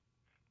summer,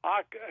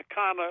 I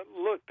kind of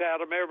looked at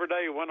them every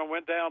day when I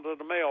went down to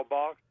the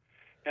mailbox.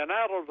 And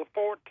out of the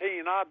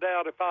 14, I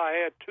doubt if I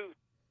had two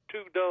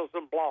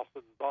dozen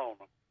blossoms on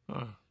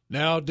them.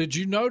 Now, did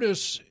you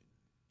notice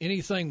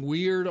anything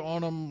weird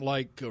on them,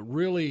 like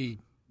really,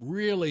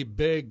 really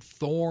big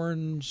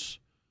thorns?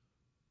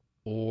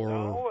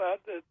 No,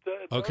 it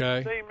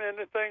doesn't seem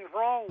anything's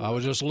wrong with I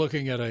was just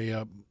looking at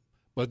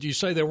but you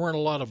say there weren't a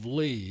lot of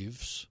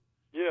leaves.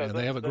 Yeah, and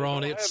they haven't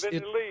grown. Don't have any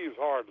leaves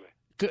hardly.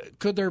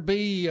 Could there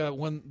be,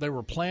 when they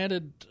were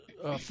planted,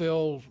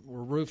 Phil,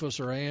 or Rufus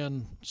or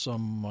Ann,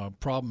 some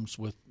problems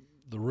with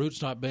the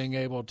roots not being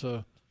able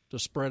to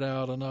spread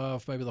out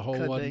enough? Maybe the hole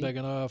wasn't big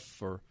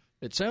enough? Or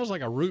it sounds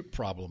like a root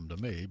problem to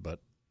me, but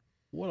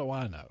what do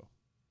I know?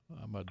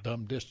 I'm a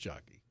dumb disc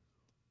jockey.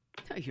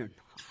 No, you're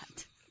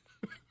not.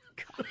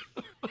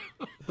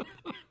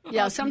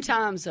 Yeah,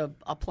 sometimes a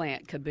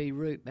plant could be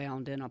root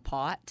bound in a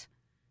pot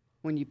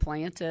when you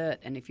plant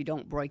it, and if you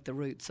don't break the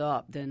roots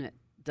up, then it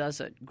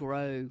doesn't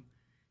grow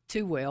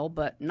too well.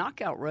 But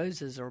knockout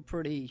roses are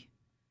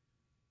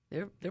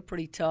they're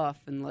pretty tough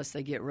unless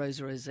they get rose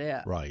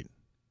rosette. Right.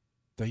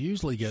 They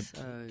usually get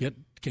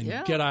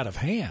out of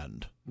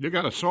hand. You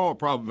got a soil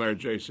problem there,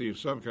 JC, of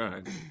some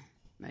kind.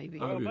 Maybe.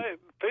 Well,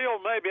 Phil,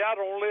 maybe I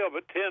don't live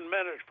at 10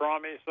 minutes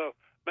from you, so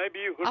maybe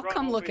you could. I'll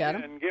come look at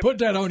them. Put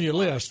that on your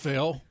list,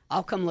 Phil.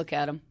 I'll come look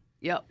at them.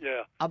 Yep.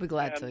 Yeah. I'll be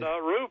glad to.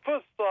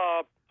 Rufus,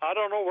 I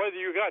don't know whether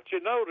you got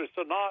your notice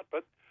or not,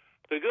 but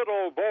the good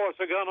old boys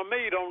are going to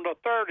meet on the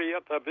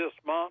 30th of this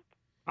month.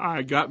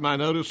 I got my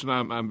notice, and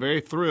I'm very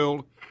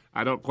thrilled.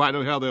 I don't quite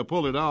know how they'll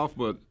pull it off,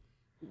 but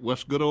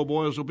West Good Old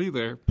Boys will be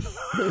there.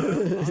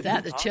 Is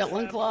that the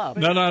Chitlin Club?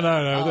 No.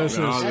 Oh,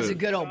 that's the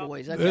Good Old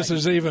Boys. Okay. This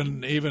is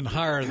even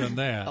higher than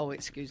that. Oh,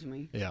 excuse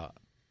me. Yeah.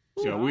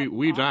 So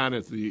we dine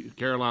at the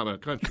Carolina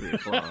Country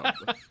Club.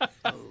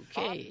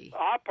 Okay.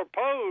 I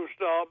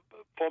proposed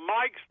for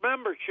Mike's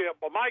membership.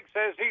 But Mike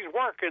says he's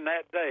working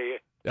that day.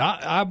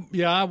 I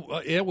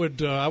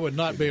would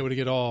not be able to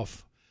get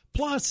off.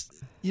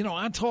 Plus,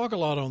 I talk a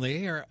lot on the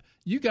air.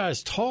 You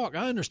guys talk.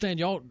 I understand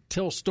y'all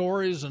tell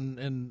stories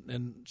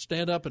and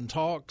stand up and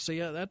talk. See,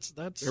 that's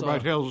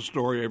everybody tells a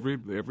story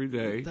every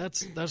day.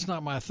 That's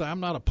not my thing. I'm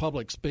not a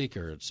public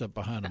speaker except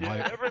behind a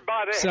mic.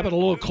 Everybody except in a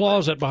little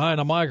closet behind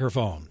a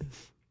microphone.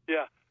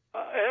 Yeah.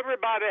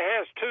 Everybody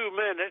has 2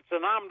 minutes,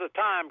 and I'm the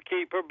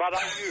timekeeper, but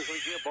I usually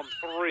give them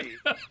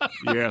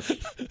 3. Yes,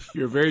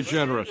 you're very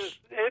generous.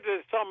 It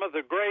is some of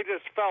the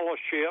greatest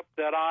fellowship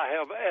that I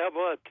have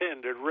ever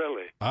attended,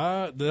 really.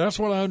 That's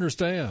what I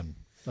understand.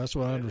 That's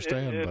what I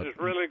understand. It is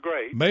really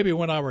great. Maybe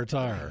when I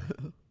retire.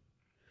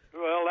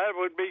 Well, that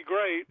would be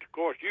great. Of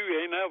course, you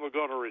ain't ever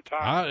going to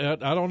retire.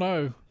 I don't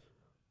know.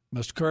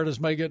 Mr. Curtis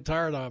may get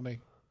tired of me.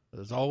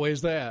 There's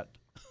always that.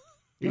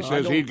 He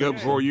says he'd go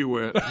before you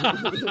went.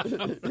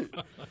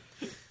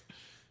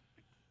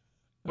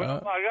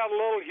 Well, I got a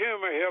little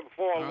humor here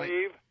before I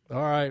leave.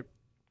 All right.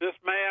 This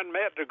man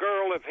met the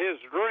girl of his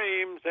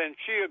dreams, and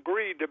she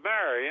agreed to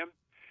marry him,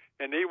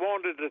 and he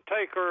wanted to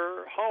take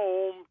her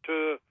home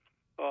to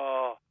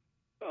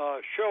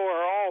show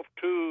her off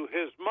to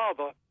his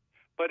mother,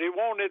 but he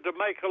wanted to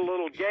make a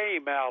little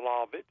game out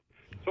of it.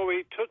 So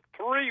he took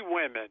 3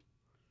 women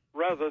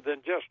rather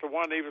than just the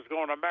one he was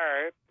going to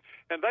marry,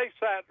 and they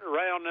sat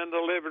around in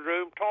the living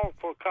room, talked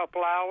for a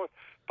couple hours.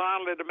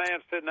 Finally, the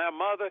man said, "Now,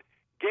 Mother,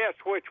 guess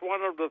which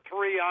one of the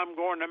 3 I'm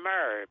going to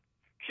marry?"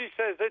 She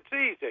says, "It's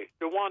easy,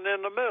 the one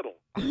in the middle."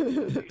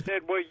 He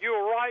said, "Well,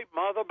 you're right,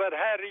 Mother, but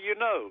how do you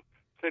know?"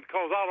 Said,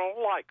 "Because I don't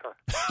like her."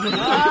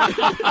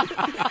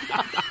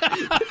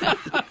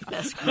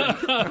 That's great.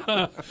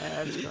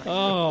 That's great.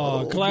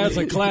 Oh,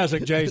 classic,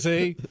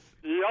 JC.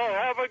 Y'all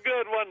have a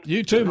good one.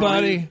 You too,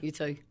 buddy. You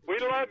too. We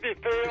love you,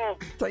 Phil.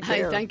 Take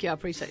care. Thank you. I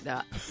appreciate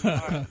that.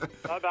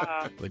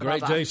 Bye-bye. The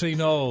great JC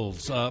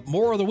Knowles.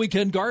 More of the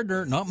Weekend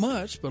Gardener. Not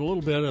much, but a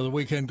little bit of the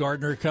Weekend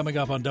Gardener coming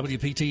up on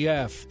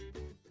WPTF.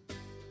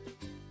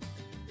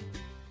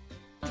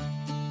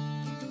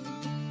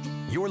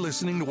 You're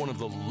listening to one of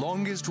the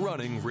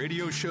longest-running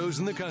radio shows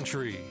in the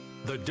country,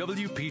 the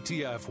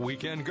WPTF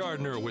Weekend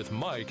Gardener with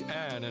Mike,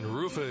 Ann, and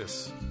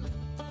Rufus.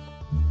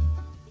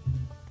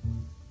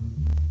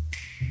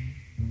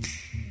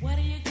 What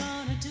are you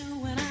gonna do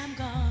when I'm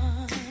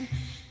gone?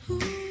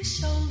 Whose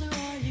shoulder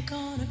are you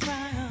gonna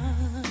cry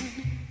on?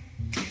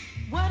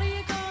 What are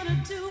you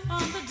gonna do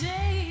on the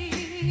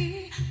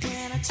day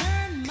when I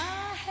turn my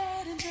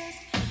head and just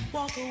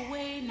walk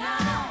away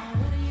now?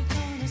 What are you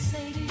gonna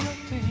say to your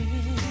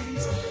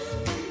friends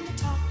when the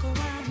talk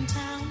around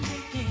town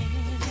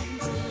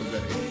begins?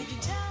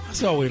 I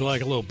thought we'd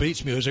like a little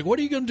beach music. What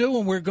are you going to do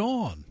when we're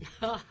gone?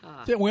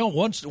 Yeah, we on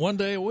one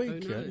day a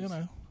week,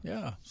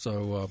 Yeah,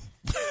 so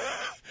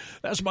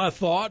that's my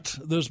thought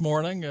this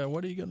morning.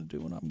 What are you going to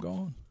do when I'm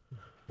gone?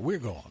 We're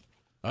gone.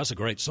 That's a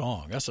great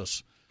song. That's a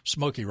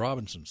Smokey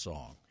Robinson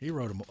song. He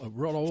wrote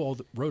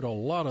a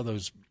lot of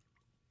those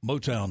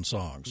Motown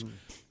songs.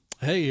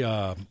 Hey,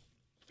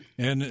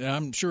 and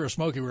I'm sure if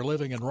Smokey were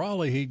living in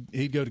Raleigh,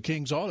 he'd go to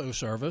King's Auto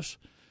Service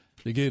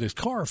to get his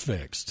car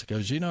fixed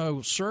because,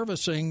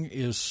 servicing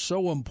is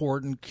so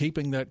important,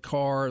 keeping that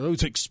car,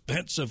 those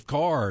expensive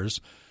cars,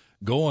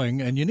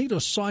 going, and you need a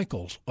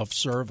cycle of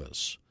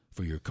service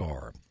for your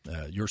car.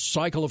 Your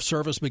cycle of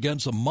service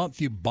begins the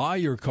month you buy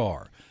your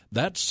car.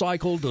 That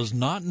cycle does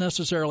not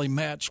necessarily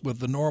match with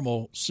the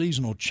normal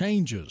seasonal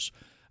changes,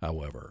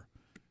 however,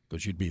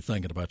 because you'd be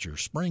thinking about your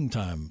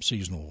springtime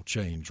seasonal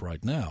change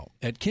right now.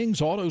 At King's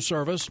Auto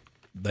Service,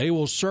 they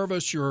will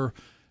service your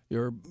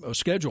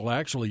schedule,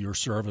 actually your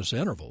service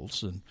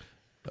intervals, and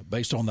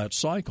based on that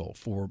cycle.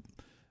 For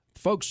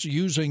folks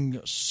using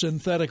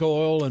synthetic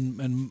oil,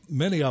 and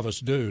many of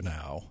us do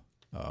now,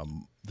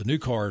 the new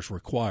cars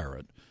require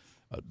it.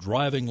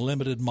 Driving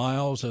limited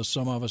miles, as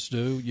some of us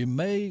do, you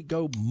may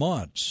go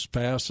months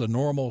past the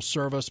normal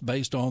service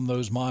based on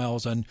those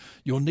miles, and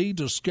you'll need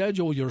to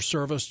schedule your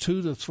service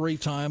 2 to 3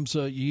 times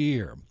a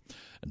year.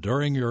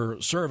 During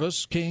your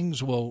service,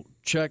 King's will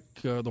check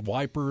the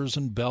wipers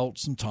and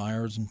belts and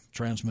tires and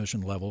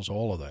transmission levels,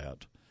 all of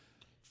that.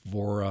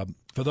 For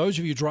those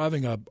of you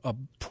driving a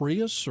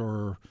Prius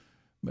or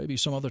maybe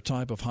some other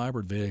type of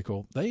hybrid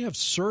vehicle, they have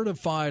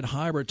certified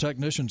hybrid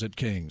technicians at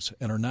King's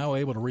and are now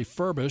able to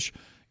refurbish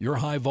your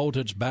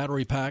high-voltage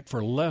battery pack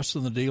for less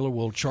than the dealer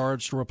will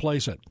charge to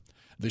replace it.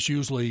 This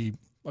usually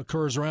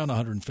occurs around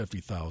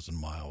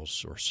 150,000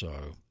 miles or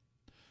so.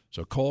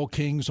 So call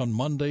King's on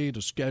Monday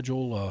to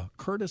schedule a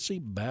courtesy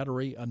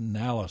battery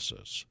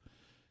analysis.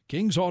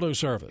 King's Auto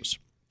Service,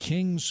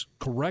 King's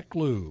Correct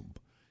Lube,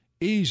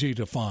 easy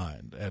to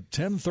find at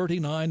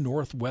 1039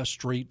 Northwest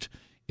Street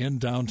in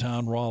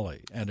downtown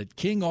Raleigh, and at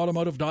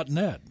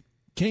kingautomotive.net.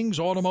 King's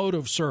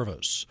Automotive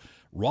Service,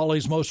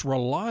 Raleigh's most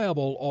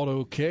reliable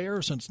auto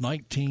care since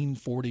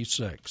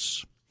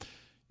 1946.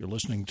 You're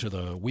listening to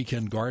the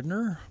Weekend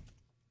Gardener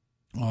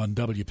on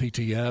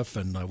WPTF,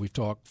 and we've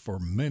talked for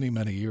many,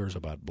 many years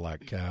about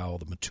black cow,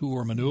 the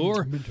mature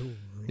manure.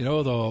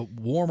 The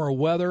warmer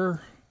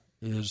weather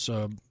is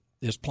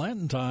it's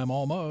planting time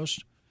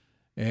almost,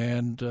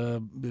 and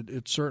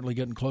it's certainly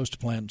getting close to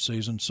planting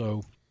season.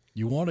 So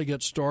you want to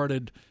get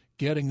started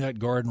getting that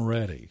garden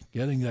ready,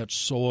 getting that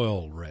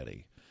soil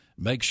ready.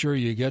 Make sure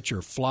you get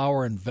your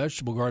flower and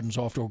vegetable gardens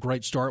off to a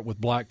great start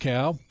with Black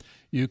Cow.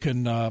 You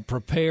can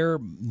prepare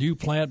new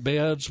plant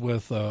beds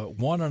with a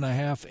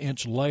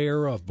 1.5-inch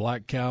layer of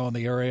Black Cow in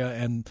the area,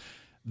 and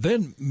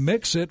then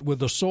mix it with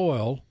the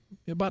soil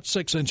about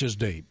 6 inches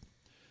deep.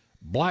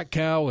 Black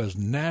Cow is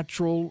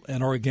natural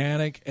and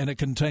organic, and it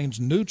contains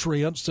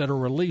nutrients that are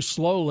released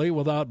slowly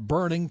without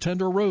burning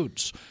tender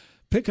roots.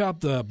 Pick up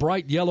the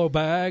bright yellow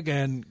bag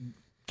and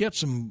get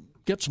some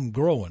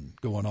growing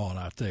going on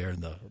out there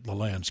in the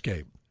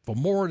landscape. For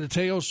more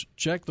details,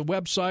 check the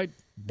website,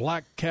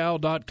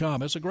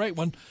 blackcow.com. It's a great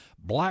one,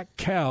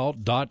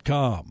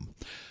 blackcow.com.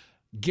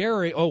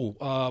 Gary,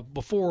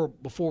 before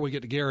we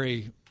get to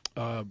Gary,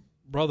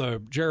 Brother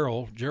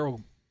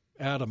Gerald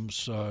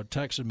Adams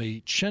texted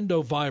me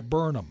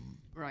Chendoviburnum.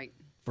 Right.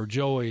 For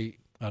Joey,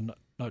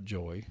 not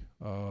Joey,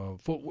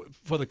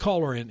 for the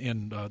caller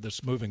in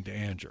that's moving to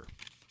Anger.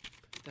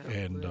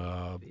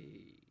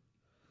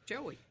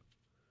 Joey.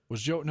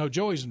 Was Joe? No,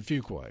 Joey's in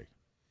Fuquay.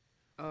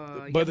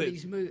 But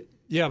he's moving.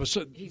 Yeah, but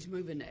he's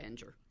moving to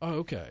Anger. Oh,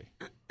 okay.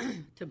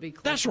 To be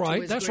close. That's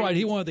right. That's right.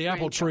 He wanted the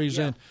apple trees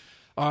in.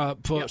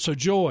 So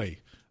Joey,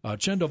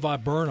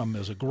 Chendoviburnum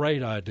is a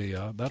great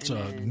idea. That's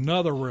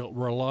another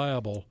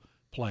reliable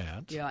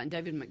plant. Yeah, and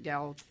David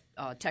McDowell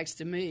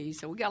texted me.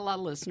 So we got a lot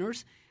of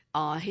listeners.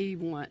 He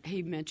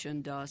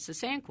mentioned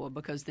Sasanqua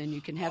because then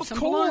you can have some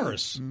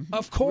blooms. Mm-hmm.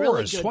 Of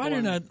course. Really. Why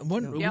didn't I?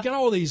 We got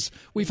all these.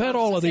 We've had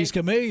all of these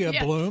camellia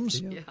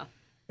blooms. Yeah.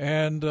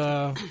 And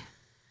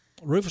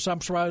Rufus, I'm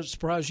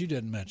surprised you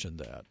didn't mention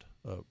that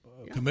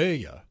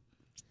camellia,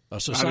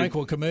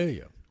 Sasanqua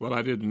camellia. Well,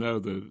 I didn't know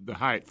the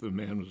height the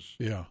man was.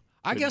 Yeah,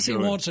 I guess he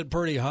wants it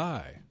pretty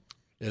high.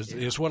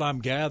 Is what I'm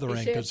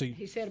gathering because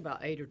he said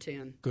about 8 or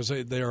 10 because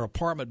they're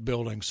apartment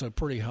buildings, so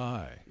pretty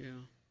high.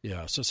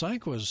 Yeah.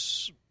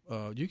 Sasanquas.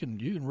 You can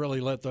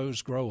really let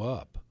those grow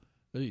up.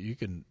 You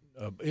can.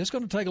 It's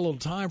going to take a little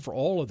time for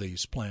all of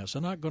these plants.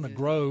 They're not going to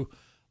grow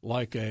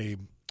like a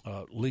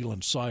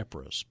Leland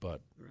cypress, but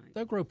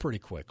they'll grow pretty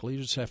quickly.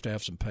 You just have to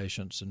have some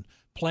patience and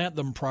plant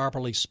them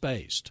properly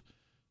spaced.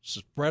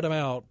 Spread them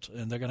out,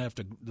 and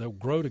they'll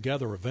grow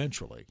together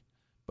eventually.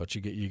 But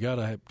you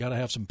gotta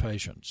have some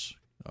patience.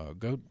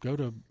 Go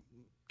to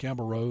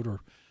Campbell Road or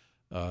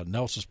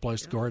Nelson's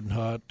Place, the Garden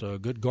Hut,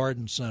 good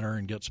garden center,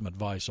 and get some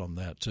advice on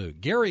that, too.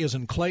 Gary is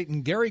in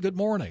Clayton. Gary, good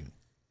morning.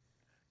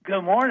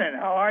 Good morning.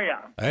 How are you?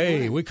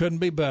 Hey, we couldn't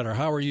be better.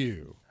 How are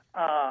you?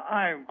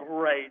 I'm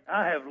great.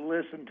 I have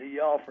listened to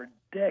y'all for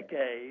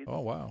decades. Oh,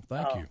 wow.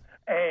 Thank you.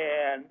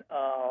 And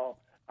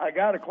I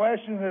got a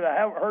question that I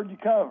haven't heard you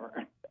cover.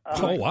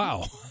 Oh,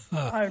 wow.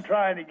 I'm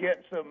trying to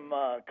get some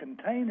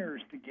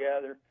containers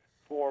together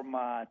for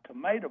my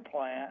tomato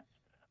plants.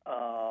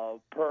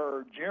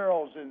 Per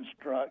Gerald's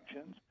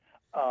instructions.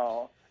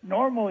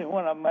 Normally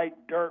when I make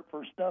dirt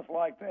for stuff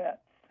like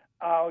that,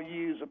 I'll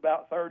use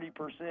about 30%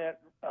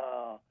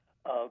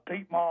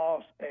 peat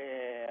moss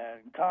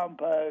and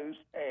compost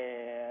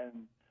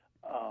and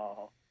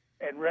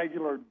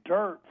regular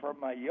dirt from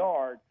my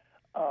yard.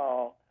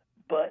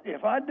 But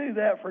if I do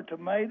that for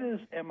tomatoes,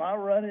 am I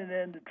running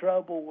into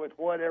trouble with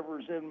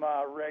whatever's in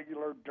my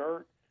regular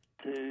dirt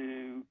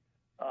to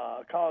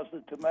cause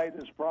the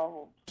tomatoes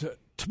problems?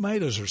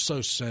 Tomatoes are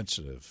so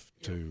sensitive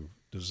to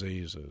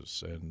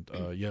diseases, and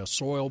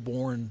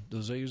soil-borne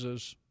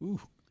diseases.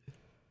 Ooh,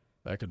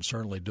 that can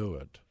certainly do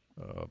it.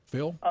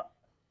 Phil,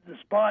 the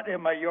spot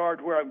in my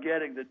yard where I'm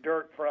getting the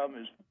dirt from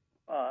is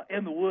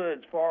in the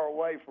woods, far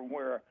away from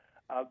where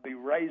I'd be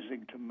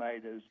raising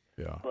tomatoes.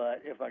 Yeah.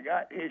 But if I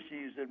got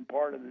issues in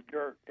part of the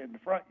dirt in the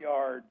front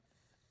yard,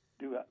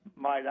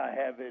 might I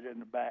have it in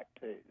the back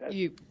too?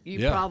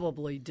 You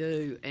probably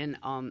do, and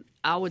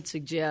I would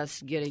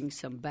suggest getting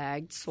some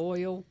bagged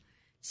soil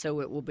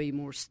so it will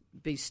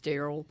be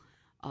sterile,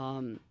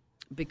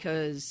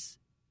 because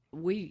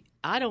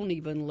I don't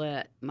even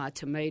let my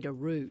tomato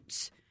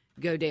roots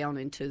go down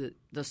into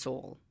the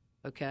soil.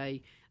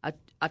 Okay,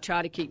 I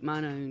try to keep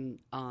mine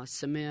on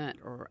cement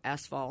or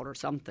asphalt or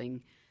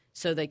something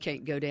so they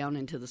can't go down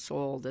into the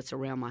soil that's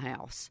around my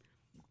house,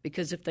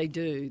 because if they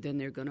do, then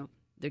they're gonna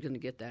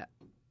get that,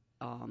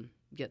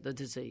 get the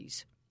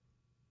disease.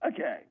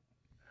 Okay.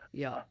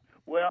 Yeah.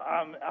 Well,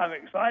 I'm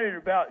excited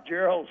about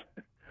Gerald's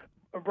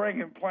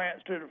bringing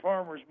plants to the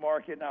farmers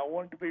market, and I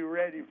wanted to be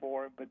ready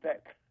for it, but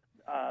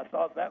I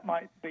thought that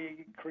might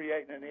be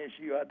creating an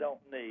issue I don't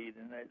need,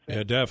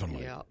 and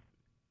definitely. Yeah.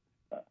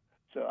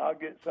 So I'll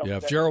get some. Yeah,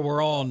 if Gerald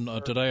were on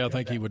today, I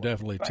think he would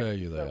definitely tell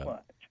you that. So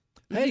much.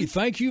 Hey,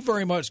 thank you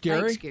very much,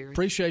 Gary. Thanks, Gary.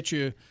 Appreciate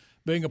you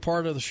being a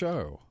part of the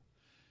show.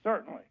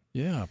 Certainly.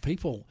 Yeah,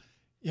 people,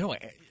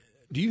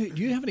 do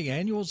you have any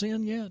annuals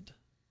in yet?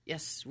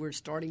 Yes, we're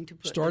starting to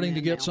put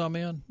to get now. some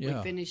in. Yeah,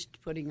 we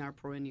finished putting our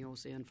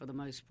perennials in for the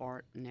most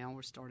part, and now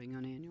we're starting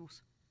on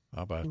annuals.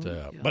 How about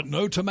that? Yeah. But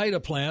no tomato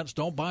plants.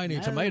 Don't buy any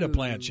tomato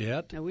plants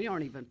yet. No, we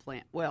aren't even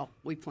plant. Well,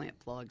 we plant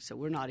plugs, so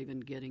we're not even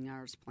getting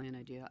ours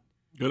planted yet.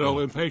 Good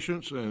old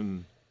impatience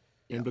and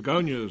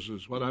begonias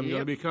is what I'm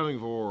going to be coming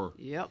for.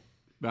 Yep.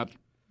 About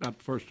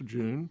 1st of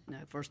June. No,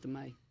 1st of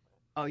May.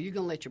 Oh, you're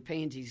going to let your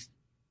pansies,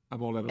 I'm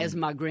gonna let them, as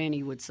my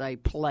granny would say,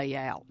 play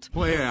out.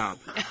 Play out.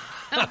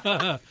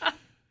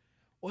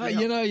 Well,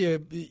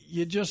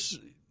 you just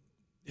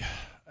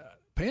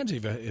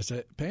pansies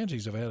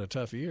have had a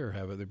tough year,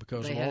 haven't they?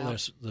 Because of all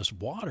this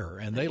water,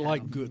 and they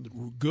like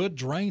good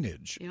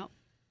drainage. Yep.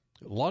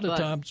 A lot of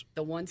times,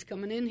 the ones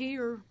coming in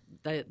here,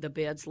 the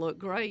beds look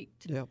great.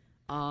 Yep.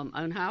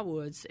 On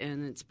Highwoods,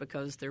 and it's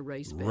because they're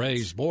raised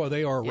beds.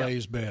 They are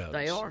raised beds.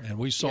 They are. And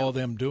we saw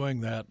them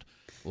doing that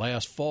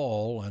last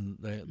fall, and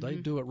they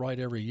do it right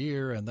every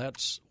year, and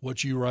that's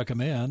what you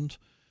recommend.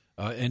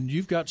 And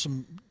you've got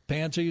some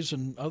pansies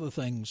and other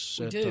things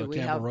at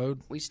Campbell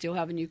Road. We still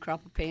have a new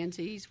crop of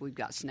pansies. We've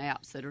got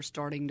snaps that are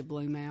starting to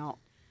bloom out.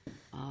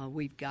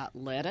 We've got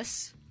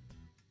lettuce,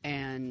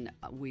 and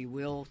we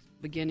will,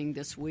 beginning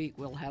this week,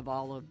 we'll have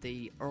all of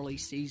the early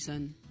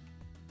season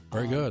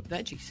very good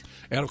veggies.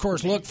 And, of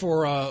course, look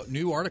for a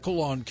new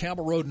article on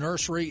Campbell Road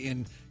Nursery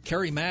in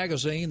Cary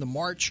Magazine, the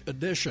March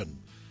edition.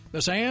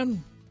 Miss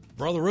Ann,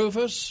 Brother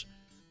Rufus,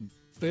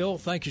 Phil,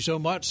 thank you so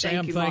much.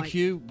 Sam, thank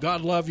you.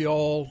 God love you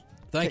all.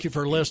 Thank you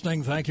for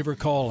listening. Thank you for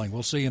calling.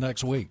 We'll see you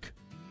next week.